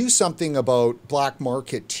going to do something about black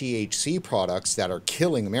market THC products that are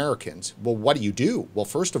killing Americans, well, what do? Well,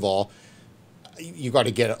 first of all, you got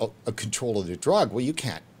to get a control of the drug. Well, you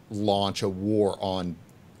can't launch a war on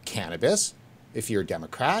cannabis if you're a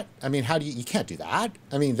Democrat. I mean, you can't do that.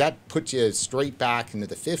 I mean, that puts you straight back into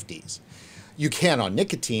the 50s. You can on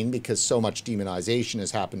nicotine because so much demonization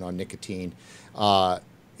has happened on nicotine,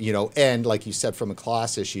 and like you said, from a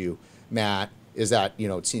class issue, Matt, is that,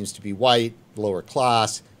 it seems to be white, lower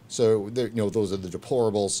class. So, those are the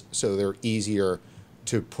deplorables. So they're easier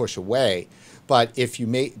to push away. But if you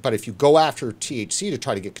go after THC to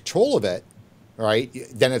try to get control of it, right,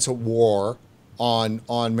 then it's a war on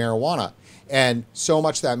marijuana. And so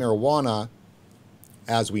much of that marijuana,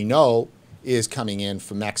 as we know, is coming in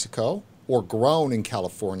from Mexico or grown in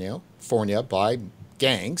California by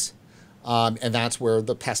gangs. And that's where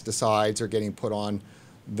the pesticides are getting put on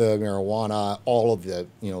the marijuana, all of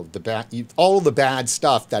the bad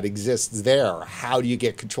stuff that exists there. How do you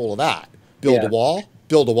get control of that? Build a wall?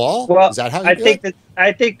 Well, is that how you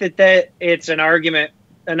I think that it's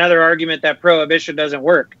another argument that prohibition doesn't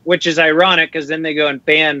work, which is ironic because then they go and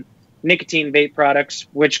ban nicotine vape products,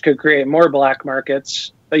 which could create more black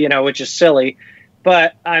markets, which is silly.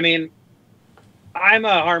 But I mean, I'm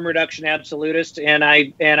a harm reduction absolutist, and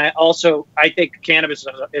I think cannabis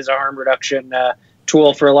is a harm reduction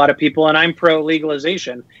tool for a lot of people, and I'm pro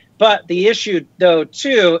legalization. But the issue, though,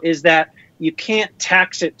 too, is that you can't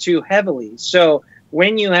tax it too heavily. So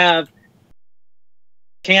when you have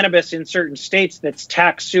cannabis in certain states that's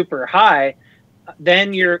taxed super high,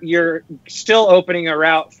 then you're still opening a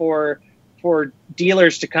route for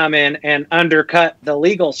dealers to come in and undercut the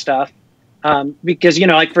legal stuff. Because,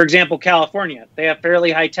 like, for example, California, they have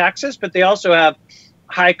fairly high taxes, but they also have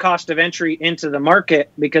high cost of entry into the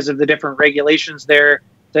market because of the different regulations there,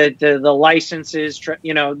 the licenses,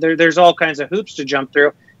 there's all kinds of hoops to jump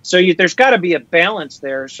through. So there's got to be a balance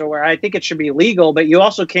there. So where I think it should be legal, but you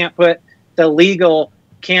also can't put the legal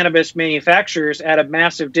cannabis manufacturers at a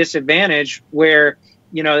massive disadvantage where,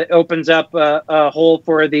 it opens up a hole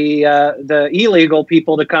for the illegal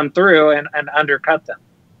people to come through and undercut them,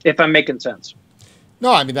 if I'm making sense.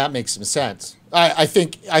 No, I mean, that makes some sense. I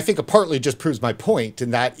think it partly just proves my point in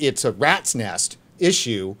that it's a rat's nest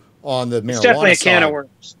issue on the marijuana side. It's definitely a can of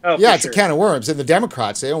worms. Oh, yeah, it's a can of worms. And the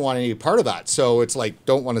Democrats, they don't want any part of that. So it's like,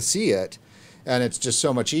 don't want to see it. And it's just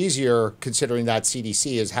so much easier considering that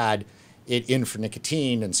CDC has had it in for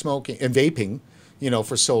nicotine and smoking and vaping,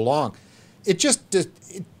 for so long. It just,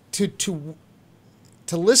 to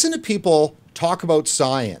listen to people talk about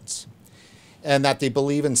science and that they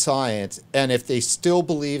believe in science, and if they still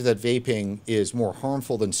believe that vaping is more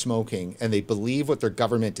harmful than smoking, and they believe what their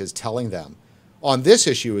government is telling them on this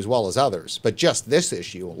issue as well as others, but just this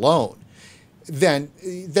issue alone, then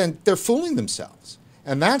they're fooling themselves.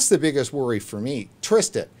 And that's the biggest worry for me.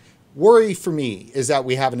 Tristan, worry for me is that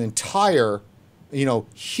we have an entire,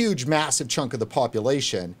 huge, massive chunk of the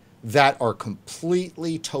population that are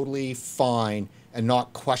completely, totally fine and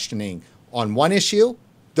not questioning. On one issue,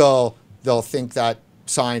 they'll think that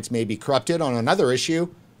science may be corrupted. On another issue,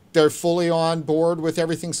 they're fully on board with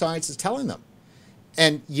everything science is telling them.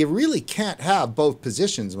 And you really can't have both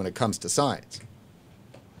positions when it comes to science.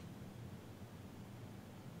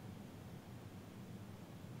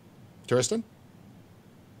 Tristan?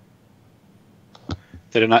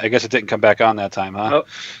 Did it not? I guess it didn't come back on that time, huh? Oh,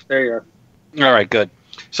 there you are. All right, good.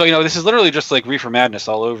 So, this is literally just like reefer madness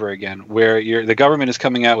all over again, where the government is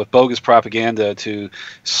coming out with bogus propaganda to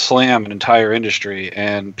slam an entire industry,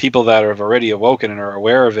 and people that have already awoken and are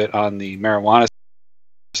aware of it on the marijuana,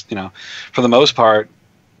 for the most part,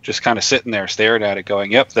 just kind of sitting there staring at it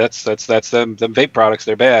going, yep, that's them vape products,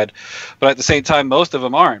 they're bad. But at the same time, most of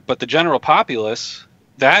them aren't. But the general populace,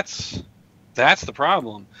 that's the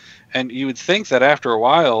problem. And you would think that after a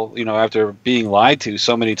while, after being lied to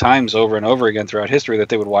so many times over and over again throughout history, that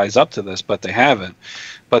they would wise up to this, but they haven't.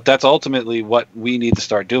 But that's ultimately what we need to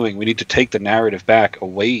start doing. We need to take the narrative back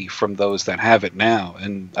away from those that have it now.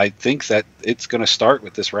 And I think that it's going to start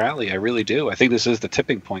with this rally. I really do. I think this is the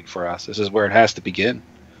tipping point for us. This is where it has to begin.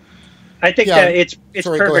 I think that it's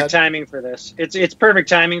perfect timing for this. It's perfect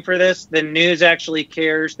timing for this. The news actually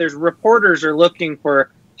cares. Reporters are looking for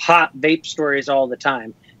hot vape stories all the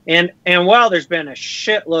time. And while there's been a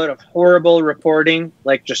shitload of horrible reporting,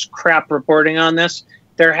 like just crap reporting on this,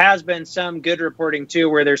 there has been some good reporting too,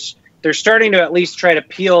 where they're starting to at least try to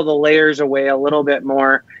peel the layers away a little bit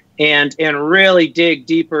more and really dig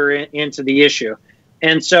deeper into the issue.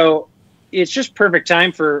 And so it's just perfect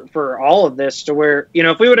time for all of this, to where, you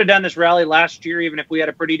know, if we would have done this rally last year, even if we had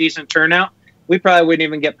a pretty decent turnout, we probably wouldn't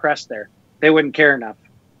even get pressed there. They wouldn't care enough.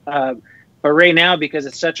 But right now, because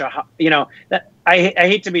it's such a, you know, I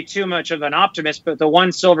hate to be too much of an optimist, but the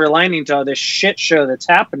one silver lining to all this shit show that's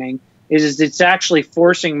happening is it's actually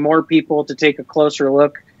forcing more people to take a closer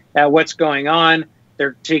look at what's going on.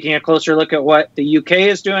 They're taking a closer look at what the UK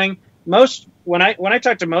is doing. When I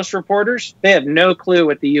talk to most reporters, they have no clue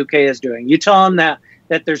what the UK is doing. You tell them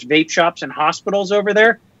that there's vape shops and hospitals over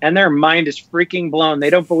there, and their mind is freaking blown. They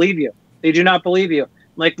don't believe you. They do not believe you.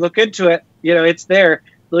 Like, look into it. You know, it's there.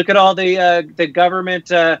 Look at all the government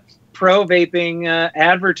pro vaping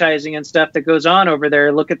advertising and stuff that goes on over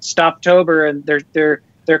there. Look at Stoptober and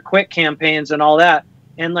their quit campaigns and all that.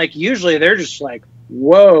 And like, usually they're just like,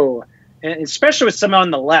 whoa. And especially with some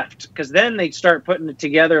on the left, because then they start putting it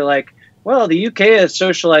together like, well, the UK has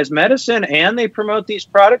socialized medicine and they promote these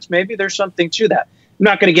products. Maybe there's something to that. I'm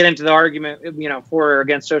not going to get into the argument, you know, for or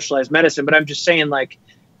against socialized medicine, but I'm just saying, like,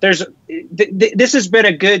 this has been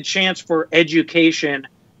a good chance for education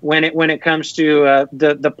when it comes to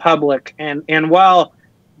the public. And while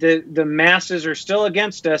the masses are still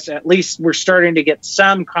against us, at least we're starting to get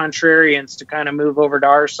some contrarians to kind of move over to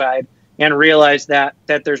our side and realize that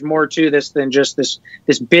there's more to this than just this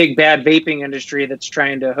big bad vaping industry that's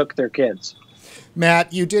trying to hook their kids.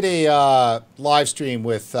 Matt, you did a live stream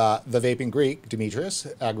with the Vaping Greek, Demetrius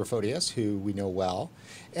Agrafodius, who we know well.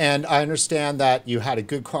 And I understand that you had a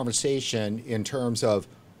good conversation in terms of,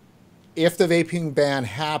 if the vaping ban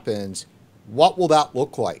happens, what will that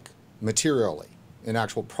look like materially in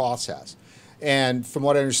actual process? And from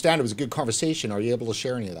what I understand, it was a good conversation. Are you able to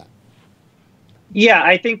share any of that? Yeah,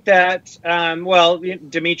 I think that, well,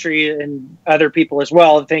 Dimitri and other people as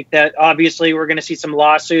well think that obviously we're going to see some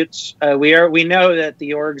lawsuits. We know that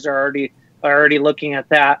the orgs are already looking at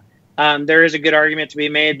that. There is a good argument to be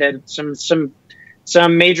made that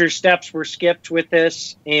some major steps were skipped with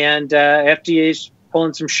this, and FDA's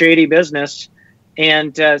pulling some shady business.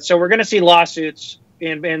 And so we're going to see lawsuits,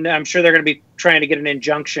 and I'm sure they're going to be trying to get an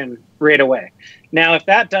injunction right away. Now, if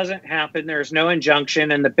that doesn't happen, there's no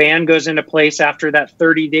injunction, and the ban goes into place after that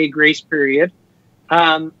 30-day grace period.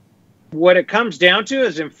 What it comes down to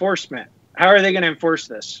is enforcement. How are they going to enforce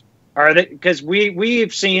this? Because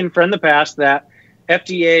we've seen from the past that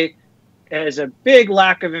FDA has a big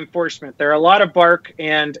lack of enforcement. There are a lot of bark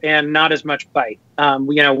and not as much bite.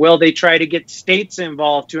 Will they try to get states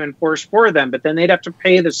involved to enforce for them? But then they'd have to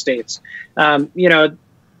pay the states. And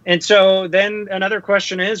so then another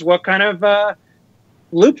question is, what kind of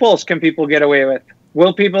loopholes can people get away with?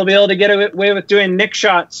 Will people be able to get away with doing Nick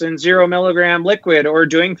shots in 0 milligram liquid, or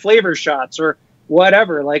doing flavor shots, or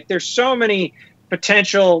whatever? Like, there's so many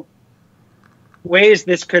potential ways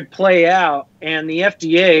this could play out, and the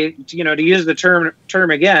FDA, to use the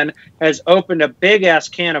term again, has opened a big ass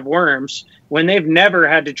can of worms when they've never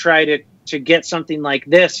had to try to get something like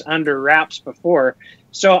this under wraps before.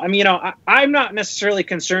 So, I'm not necessarily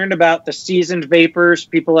concerned about the seasoned vapors,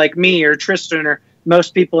 people like me or Tristan or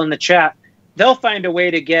most people in the chat. They'll find a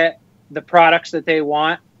way to get the products that they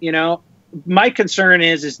want. My concern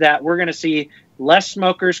is that we're going to see less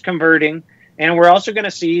smokers converting, and we're also going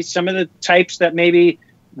to see some of the types that maybe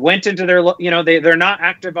went into their, they're not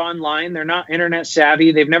active online, they're not internet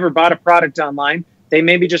savvy, they've never bought a product online. They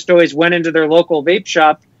maybe just always went into their local vape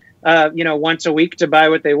shop, once a week to buy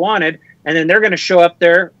what they wanted, and then they're going to show up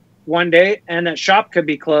there one day, and that shop could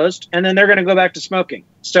be closed, and then they're going to go back to smoking.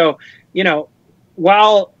 So,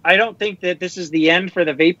 while I don't think that this is the end for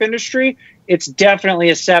the vape industry, it's definitely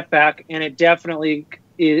a setback, and it definitely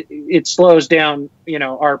it slows down,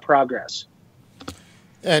 our progress.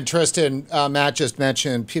 And Tristan, Matt just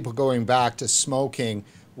mentioned people going back to smoking.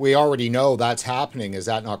 We already know that's happening. Is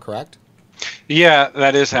that not correct? Yeah,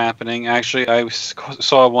 that is happening. Actually, I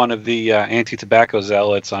saw one of the anti-tobacco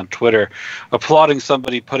zealots on Twitter applauding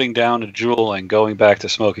somebody putting down a jewel and going back to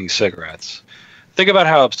smoking cigarettes. Think about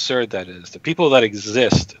how absurd that is. The people that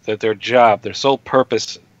exist, that their job, their sole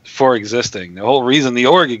purpose for existing, the whole reason the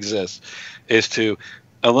org exists is to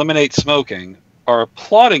eliminate smoking, are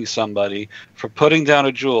applauding somebody for putting down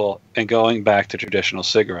a jewel and going back to traditional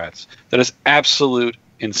cigarettes. That is absolute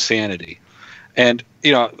insanity. And,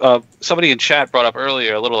 somebody in chat brought up a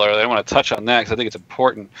little earlier, I want to touch on that because I think it's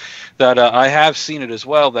important, that I have seen it as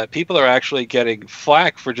well, that people are actually getting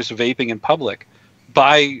flack for just vaping in public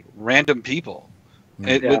by random people.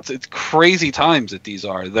 It's crazy times that these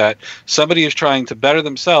are, that somebody is trying to better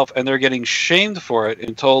themselves and they're getting shamed for it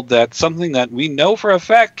and told that something that we know for a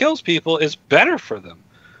fact kills people is better for them.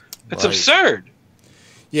 It's absurd.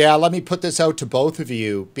 Yeah, let me put this out to both of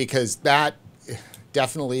you, because that,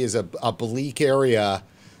 definitely is a bleak area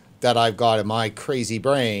that I've got in my crazy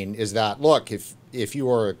brain, is that, look, if you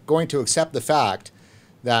are going to accept the fact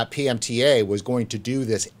that PMTA was going to do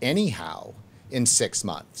this anyhow in 6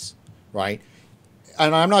 months, right?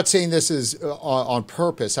 And I'm not saying this is on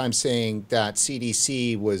purpose. I'm saying that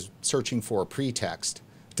CDC was searching for a pretext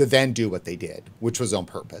to then do what they did, which was on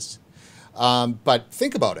purpose. But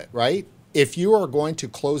think about it, right? If you are going to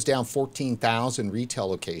close down 14,000 retail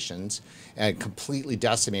locations and completely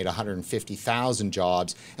decimate 150,000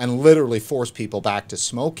 jobs and literally force people back to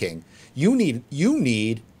smoking, you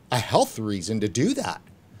need a health reason to do that.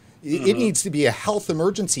 It needs to be a health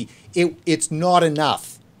emergency. It's not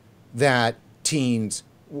enough that teens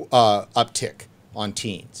uptick on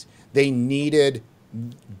teens. They needed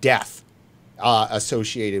death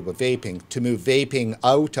associated with vaping to move vaping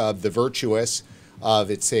out of the virtuous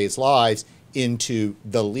of it saves lives into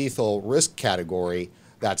the lethal risk category,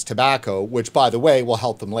 that's tobacco, which, by the way, will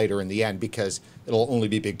help them later in the end because it'll only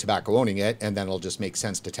be big tobacco owning it, and then it'll just make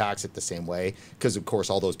sense to tax it the same way because, of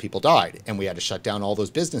course, all those people died and we had to shut down all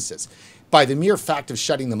those businesses. By the mere fact of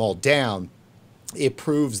shutting them all down, it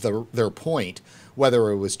proves their point,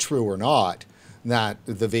 whether it was true or not, that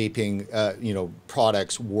the vaping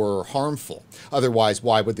products were harmful. Otherwise,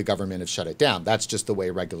 why would the government have shut it down? That's just the way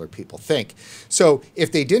regular people think. So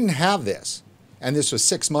if they didn't have this, and this was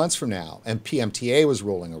 6 months from now, and PMTA was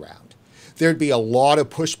rolling around, there'd be a lot of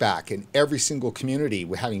pushback in every single community.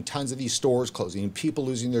 We're having tons of these stores closing and people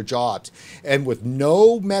losing their jobs. And with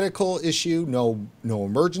no medical issue, no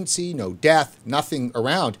emergency, no death, nothing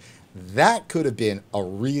around, that could have been a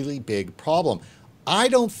really big problem. I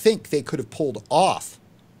don't think they could have pulled off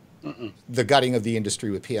the gutting of the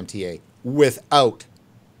industry with PMTA without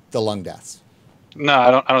the lung deaths. No,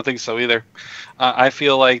 I don't think so either. I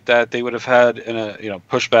feel like that they would have had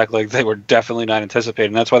pushback like they were definitely not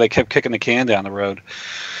anticipating. That's why they kept kicking the can down the road.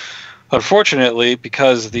 Unfortunately,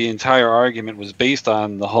 because the entire argument was based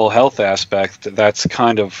on the whole health aspect, that's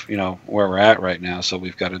kind of where we're at right now. So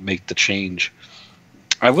we've got to make the change.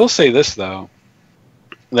 I will say this though,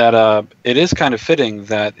 that it is kind of fitting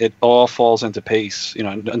that it all falls into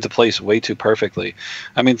place way too perfectly.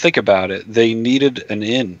 I mean, think about it. They needed an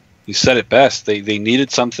in. You said it best. They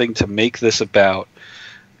needed something to make this about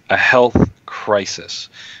a health crisis.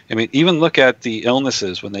 I mean, even look at the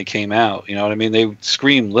illnesses when they came out. You know what I mean? They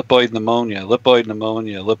screamed lipoid pneumonia, lipoid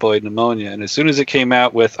pneumonia, lipoid pneumonia. And as soon as it came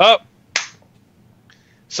out with,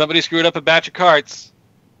 somebody screwed up a batch of carts,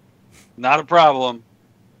 not a problem,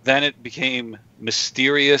 then it became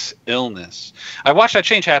mysterious illness. I watched that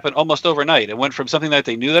change happen almost overnight. It went from something that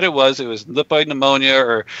they knew that it was lipoid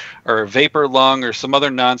pneumonia or vapor lung or some other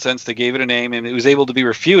nonsense. They gave it a name and it was able to be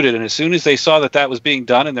refuted. And as soon as they saw that was being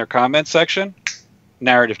done in their comment section,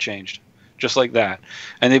 narrative changed just like that.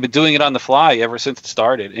 And they've been doing it on the fly ever since it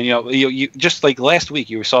started. And you just like last week,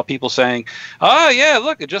 you saw people saying, "Oh yeah,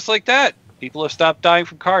 look, just like that, people have stopped dying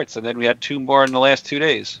from carts." And then we had 2 more in the last 2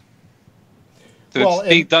 days. So it's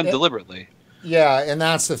being done deliberately. Yeah, and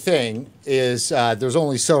that's the thing is there's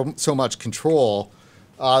only so much control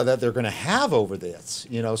that they're going to have over this,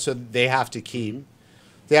 so they have to keep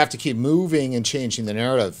moving and changing the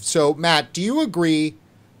narrative. So Matt, do you agree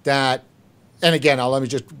that, and again, let me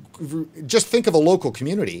just think of a local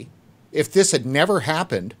community. If this had never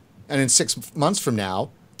happened, and in 6 months from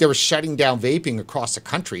now they were shutting down vaping across the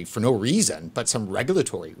country for no reason but some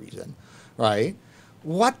regulatory reason, right?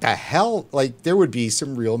 What the hell? Like, there would be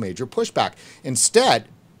some real major pushback. Instead,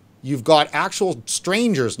 you've got actual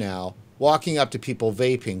strangers now walking up to people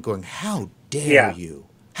vaping going, "How dare you?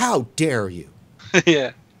 How dare you?"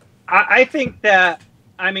 Yeah. I think that,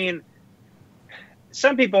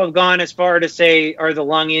 some people have gone as far to say, are the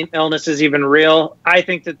lung illnesses even real? I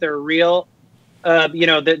think that they're real.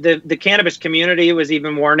 The cannabis community was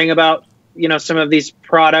even warning about some of these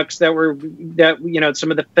products some of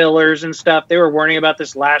the fillers and stuff. They were warning about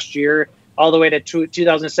this last year, all the way to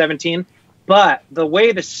 2017. But the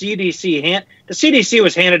way the CDC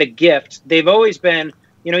was handed a gift. They've always been,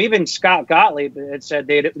 even Scott Gottlieb had said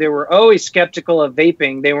they were always skeptical of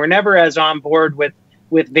vaping. They were never as on board with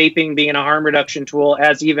vaping being a harm reduction tool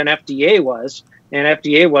as even FDA was. And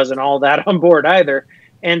FDA wasn't all that on board either.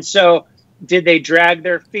 And so did they drag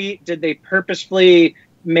their feet? Did they purposefully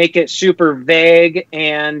make it super vague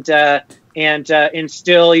and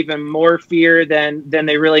instill even more fear than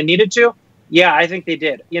they really needed to? Yeah, I think they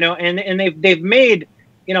did. And they've made,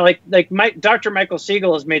 Dr. Michael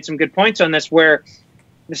Siegel has made some good points on this, where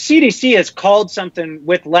the CDC has called something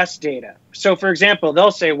with less data. So, for example,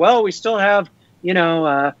 they'll say, well, we still have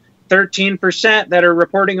 13% that are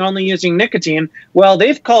reporting only using nicotine. Well,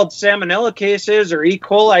 they've called salmonella cases or E.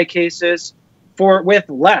 coli cases with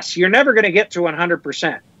less. You're never going to get to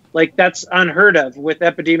 100%. Like, that's unheard of with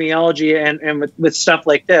epidemiology and with stuff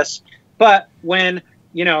like this. But when,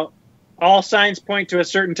 you know, all signs point to a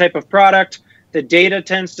certain type of product, the data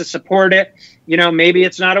tends to support it. You know, maybe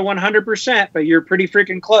it's not a 100%, but you're pretty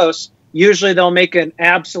freaking close. Usually they'll make an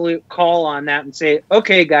absolute call on that and say,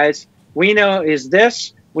 okay, guys, we know is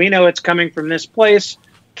this. We know it's coming from this place.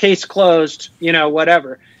 Case closed, you know,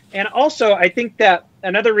 whatever. And also, I think that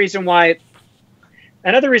another reason why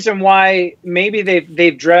maybe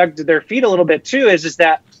they've dragged their feet a little bit too is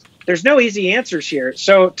that there's no easy answers here.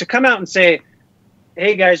 So to come out and say,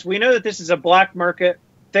 hey guys, we know that this is a black market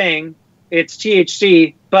thing, it's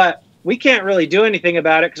THC, but we can't really do anything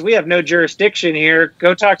about it because we have no jurisdiction here.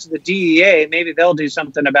 Go talk to the DEA, maybe they'll do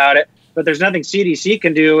something about it, but there's nothing CDC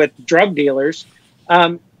can do with drug dealers.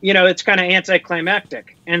 You know, it's kind of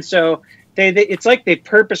anticlimactic. And so it's like they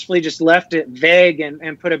purposefully just left it vague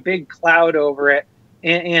and put a big cloud over it.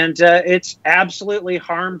 And it's absolutely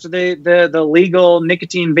harmed the legal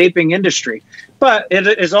nicotine vaping industry. But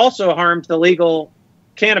it has also harmed the legal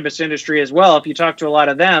cannabis industry as well. If you talk to a lot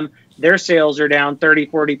of them, their sales are down 30,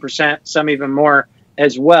 40%, some even more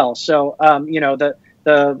as well. So, you know,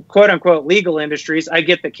 the quote unquote legal industries, I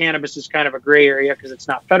get that cannabis is kind of a gray area because it's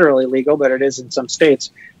not federally legal, but it is in some states.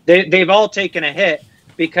 They've all taken a hit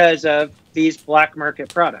because of these black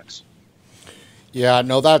market products. Yeah,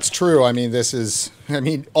 no, that's true. I mean,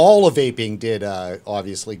 all of vaping did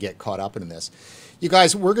obviously get caught up in this. You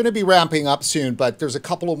guys, we're going to be ramping up soon, but there's a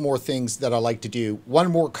couple of more things that I like to do.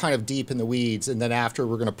 One more kind of deep in the weeds, and then after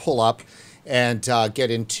we're going to pull up and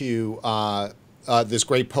get into this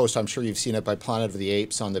great post. I'm sure you've seen it by Planet of the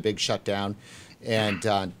Apes on the big shutdown.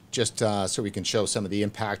 And just so we can show some of the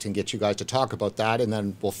impact and get you guys to talk about that. And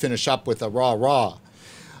then we'll finish up with a raw.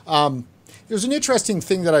 There's an interesting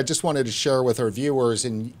thing that I just wanted to share with our viewers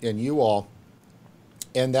and you all.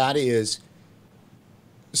 And that is,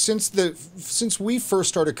 since we first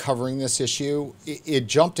started covering this issue, it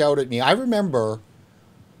jumped out at me. I remember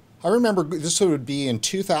this would be in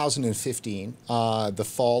 2015, the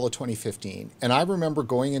fall of 2015. And I remember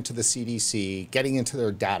going into the CDC, getting into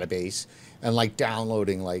their database and like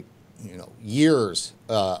downloading like, you know, years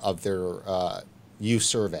of their use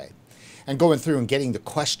survey and going through and getting the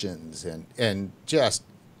questions and just,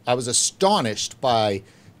 I was astonished by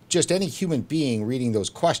just any human being reading those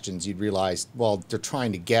questions. You'd realize, well, they're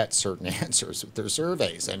trying to get certain answers with their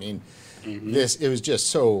surveys. I mean, it was just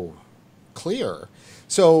so clear.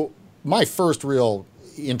 So my first real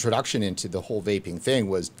introduction into the whole vaping thing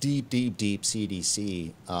was deep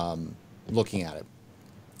CDC looking at it.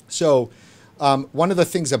 So one of the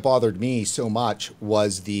things that bothered me so much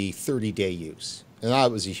was the 30-day use. And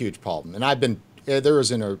that was a huge problem. And there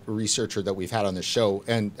isn't a researcher that we've had on the show.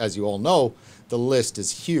 And as you all know, the list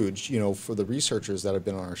is huge, you know, for the researchers that have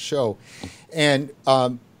been on our show. And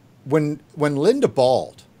when Linda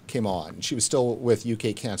Bald came on, she was still with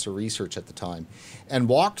UK Cancer Research at the time, and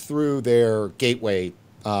walked through their gateway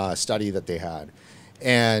study that they had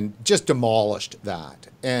and just demolished that.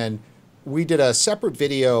 And we did a separate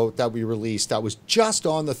video that we released that was just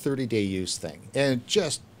on the 30-day use thing. And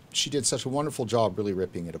she did such a wonderful job really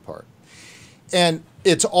ripping it apart. And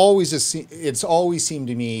it's always seemed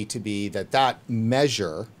to me to be that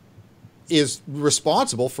measure is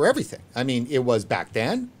responsible for everything. I mean, it was back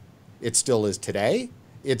then, it still is today.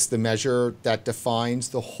 It's the measure that defines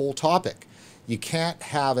the whole topic. You can't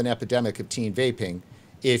have an epidemic of teen vaping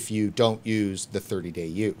if you don't use the 30-day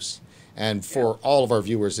use. And for all of our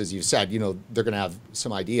viewers, as you said, you know, they're going to have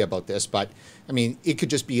some idea about this, but I mean, it could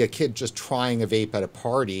just be a kid just trying a vape at a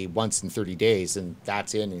party once in 30 days, and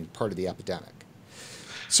that's part of the epidemic.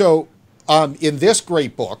 So in this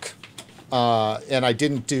great book, and I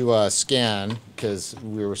didn't do a scan because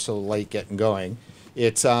we were so late getting going,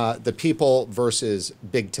 it's The People versus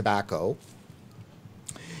Big Tobacco.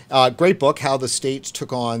 Great book, How the States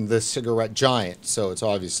Took on the Cigarette Giant. So it's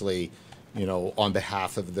obviously, you know, on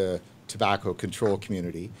behalf of the tobacco control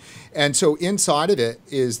community. And so inside of it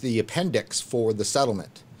is the appendix for the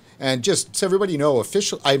settlement. And just so everybody know,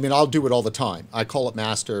 I mean, I'll do it all the time. I call it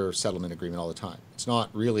Master Settlement Agreement all the time. It's not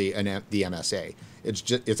really the MSA.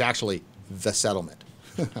 It's actually the settlement.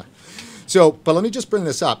 So, but let me just bring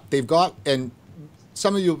this up. They've got, and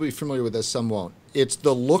some of you will be familiar with this, some won't. It's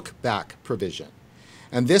the look back provision.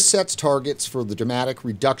 And this sets targets for the dramatic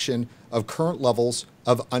reduction of current levels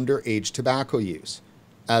of underage tobacco use,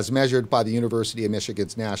 as measured by the University of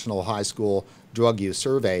Michigan's National High School Drug Use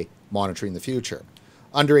Survey, Monitoring the Future.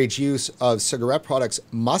 Underage use of cigarette products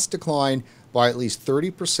must decline by at least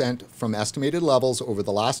 30% from estimated levels over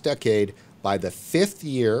the last decade by the 5th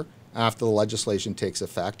year after the legislation takes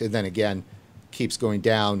effect. And then again, keeps going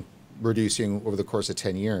down, reducing over the course of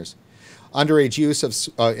 10 years. Underage use of,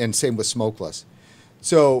 and same with smokeless.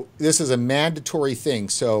 So this is a mandatory thing.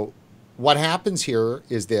 So what happens here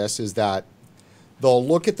is that they'll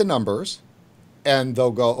look at the numbers and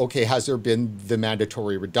they'll go, okay, has there been the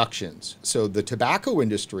mandatory reductions? So the tobacco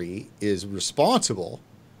industry is responsible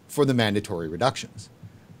for the mandatory reductions,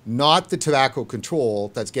 not the tobacco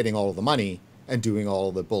control that's getting all of the money and doing all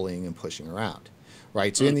of the bullying and pushing around,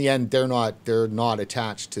 right? So in the end, they're not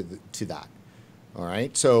attached to that, all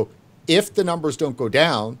right? So if the numbers don't go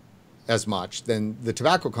down as much, then the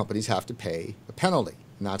tobacco companies have to pay a penalty,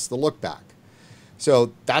 and that's the look back.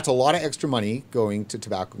 So that's a lot of extra money going to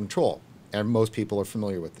tobacco control, and most people are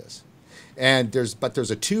familiar with this. And there's a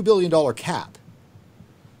 $2 billion cap.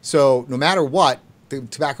 So no matter what, the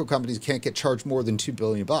tobacco companies can't get charged more than $2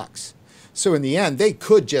 billion. So in the end, they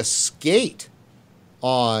could just skate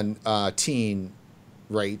on teen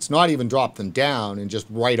rates, not even drop them down, and just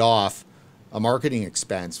write off a marketing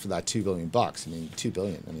expense for that $2 billion. I mean, $2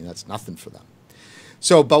 billion. I mean, that's nothing for them.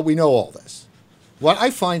 So, but we know all this. What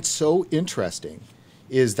I find so interesting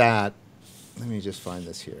is that, let me just find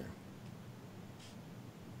this here.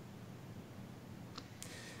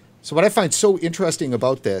 So what I find so interesting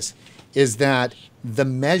about this is that the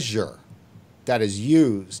measure that is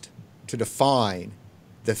used to define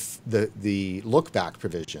the look-back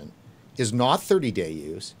provision is not 30-day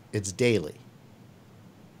use, it's daily.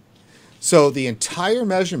 So the entire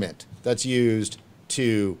measurement that's used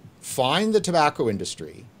to fine the tobacco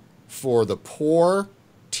industry for the poor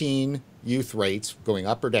teen youth rates going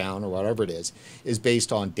up or down or whatever it is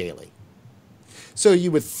based on daily. So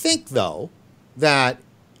you would think, though, that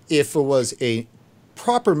if it was a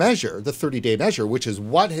proper measure, the 30-day measure, which is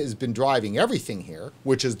what has been driving everything here,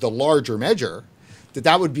 which is the larger measure,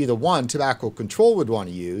 that would be the one tobacco control would want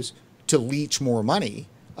to use to leech more money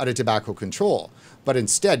out of tobacco control. But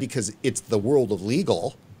instead, because it's the world of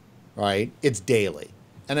legal, right, it's daily.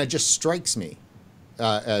 And it just strikes me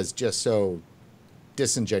as just so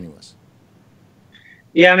disingenuous.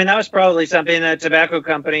 Yeah, I mean, that was probably something that tobacco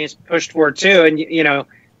companies pushed for too. And, you know,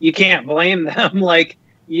 you can't blame them. Like,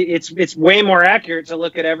 it's way more accurate to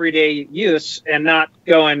look at everyday use and not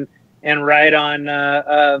go and write on,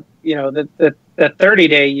 you know, the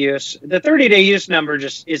 30-day use. The 30-day use number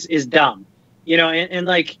just is dumb, you know, and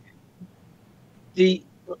like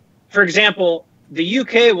for example, the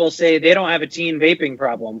UK will say they don't have a teen vaping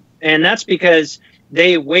problem. And that's because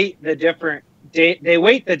they weight the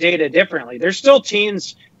data differently. There's still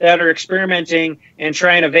teens that are experimenting and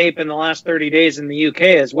trying to vape in the last 30 days in the UK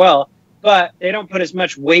as well, but they don't put as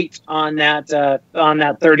much weight on that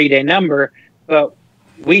 30-day number. But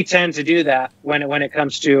we tend to do that when it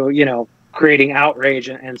comes to, you know, creating outrage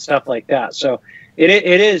and stuff like that. So it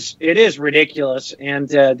is ridiculous, and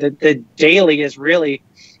the daily is really,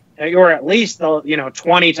 or at least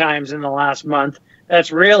 20 times in the last month.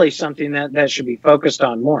 That's really something that should be focused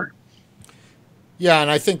on more. Yeah,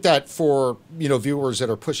 and I think that for, you know, viewers that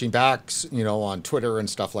are pushing back, you know, on Twitter and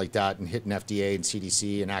stuff like that and hitting FDA and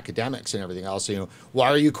CDC and academics and everything else, you know, why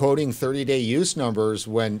are you quoting 30-day use numbers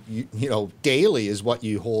when, you know, daily is what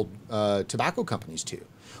you hold tobacco companies to?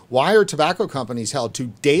 Why are tobacco companies held to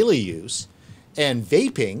daily use and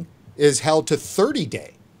vaping is held to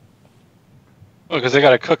 30-day? Well, because they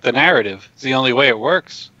got to cook the narrative. It's the only way it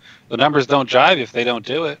works. The numbers don't jive if they don't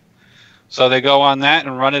do it. So they go on that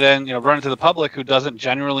and run it to the public who doesn't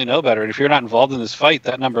generally know better. And if you're not involved in this fight,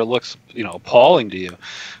 that number looks, you know, appalling to you,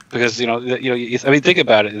 because I mean, think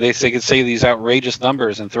about it. They could say these outrageous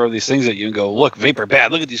numbers and throw these things at you and go, look, vapor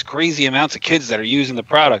bad. Look at these crazy amounts of kids that are using the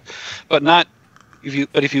product, but not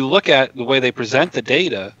if you look at the way they present the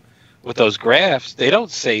data with those graphs, they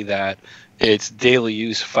don't say that it's daily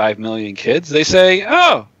use 5 million kids. They say,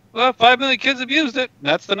 oh, well, 5 million kids have used it.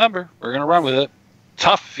 That's the number. We're going to run with it.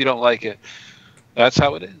 Tough if you don't like it. That's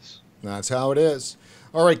how it is. That's how it is.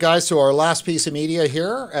 All right, guys, so our last piece of media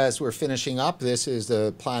here as we're finishing up. This is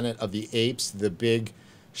the Planet of the Apes, the big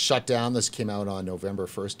shutdown. This came out on November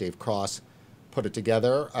 1st. Dave Cross put it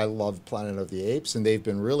together. I love Planet of the Apes, and they've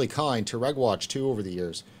been really kind to RegWatch, too, over the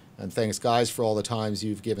years. And thanks, guys, for all the times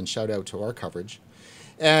you've given shout-out to our coverage.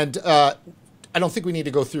 And I don't think we need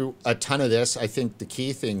to go through a ton of this. I think the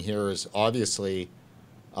key thing here is obviously,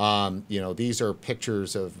 you know, these are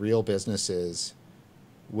pictures of real businesses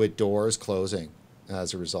with doors closing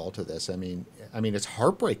as a result of this. I mean, it's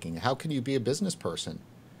heartbreaking. How can you be a business person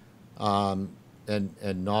and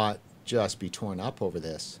not just be torn up over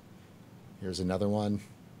this? Here's another one,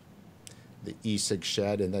 the e-cig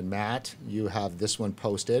shed. And then, Matt, you have this one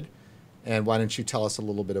posted. And why don't you tell us a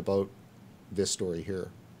little bit about this story here?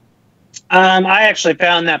 I actually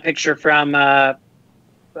found that picture from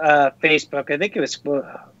Facebook. I think it was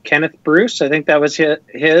Kenneth Bruce. I think that was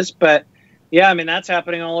his. But yeah, I mean, that's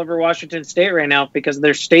happening all over Washington State right now because of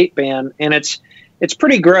their state ban, and it's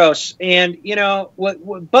pretty gross. And you know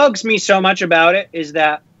what bugs me so much about it is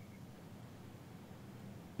that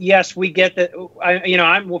yes, we get that.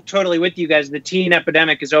 I'm totally with you guys. The teen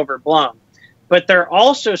epidemic is overblown, but they're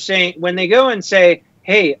also saying when they go and say,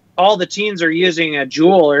 "Hey, all the teens are using a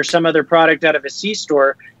Juul or some other product out of a C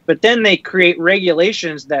store," but then they create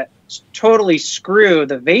regulations that totally screw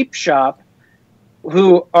the vape shop,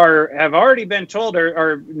 who have already been told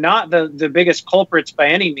are not the biggest culprits by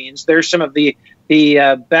any means. They're some of the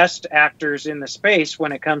best actors in the space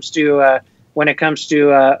when it comes to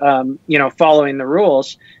following the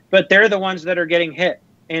rules, but they're the ones that are getting hit.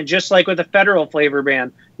 And just like with the federal flavor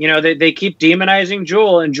ban, they keep demonizing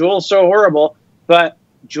Juul, and Juul's so horrible, but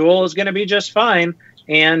Juul is going to be just fine.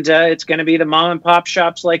 And it's going to be the mom and pop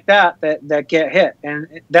shops like that get hit.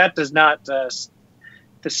 And that does not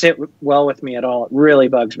sit well with me at all. It really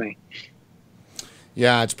bugs me.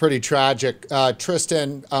 Yeah, it's pretty tragic.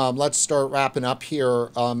 Tristan, let's start wrapping up here.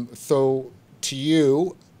 So to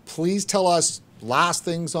you, please tell us last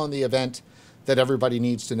things on the event that everybody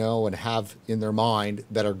needs to know and have in their mind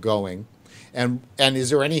that are going. And is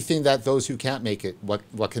there anything that those who can't make it,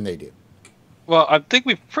 what can they do? Well, I think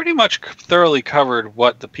we've pretty much thoroughly covered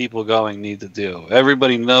what the people going need to do.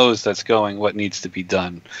 Everybody knows that's going what needs to be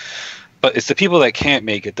done. But it's the people that can't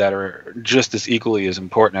make it that are just as equally as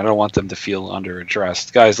important. I don't want them to feel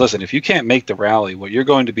underaddressed. Guys, listen, if you can't make the rally, what you're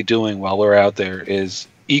going to be doing while we're out there is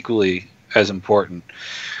equally as important.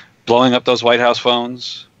 Blowing up those White House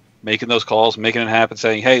phones, making those calls, making it happen,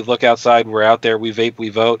 saying, hey, look outside, we're out there, we vape, we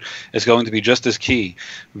vote, is going to be just as key.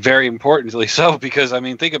 Very importantly so, because, I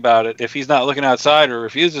mean, think about it. If he's not looking outside or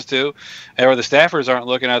refuses to, or the staffers aren't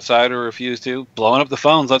looking outside or refuse to, blowing up the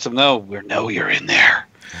phones lets them know, we know you're in there.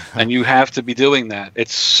 And you have to be doing that.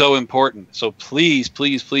 It's so important. So please,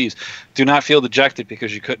 please, please do not feel dejected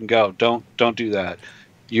because you couldn't go. Don't do that.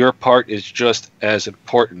 Your part is just as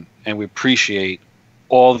important, and we appreciate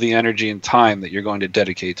all the energy and time that you're going to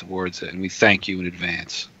dedicate towards it, and we thank you in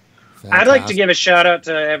advance. Fantastic. I'd like to give a shout out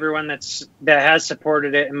to everyone that has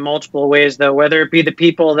supported it in multiple ways, though, whether it be the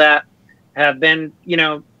people that have been,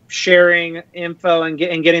 sharing info and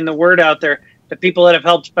getting the word out there, the people that have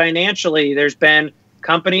helped financially. There's been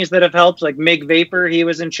companies that have helped, like Make Vapor. He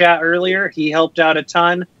was in chat earlier. He helped out a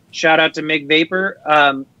ton. Shout out to Make Vapor,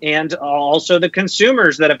 and also the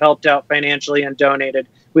consumers that have helped out financially and donated.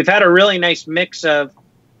 We've had a really nice mix of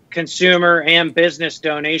consumer and business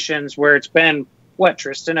donations where it's been, what,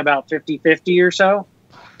 Tristan, about 50-50 or so?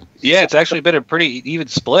 Yeah, it's actually been a pretty even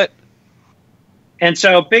split. And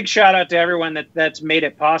so big shout out to everyone that's made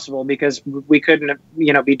it possible, because we couldn't,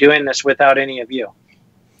 be doing this without any of you.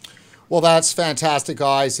 Well, that's fantastic,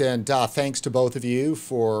 guys, and thanks to both of you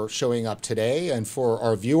for showing up today and for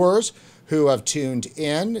our viewers who have tuned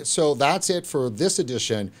in. So that's it for this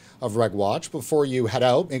edition of RegWatch. Before you head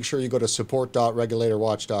out, make sure you go to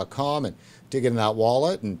support.regulatorwatch.com and dig in that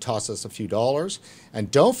wallet and toss us a few dollars.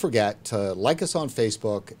 And don't forget to like us on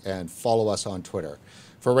Facebook and follow us on Twitter.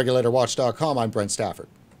 For regulatorwatch.com, I'm Brent Stafford.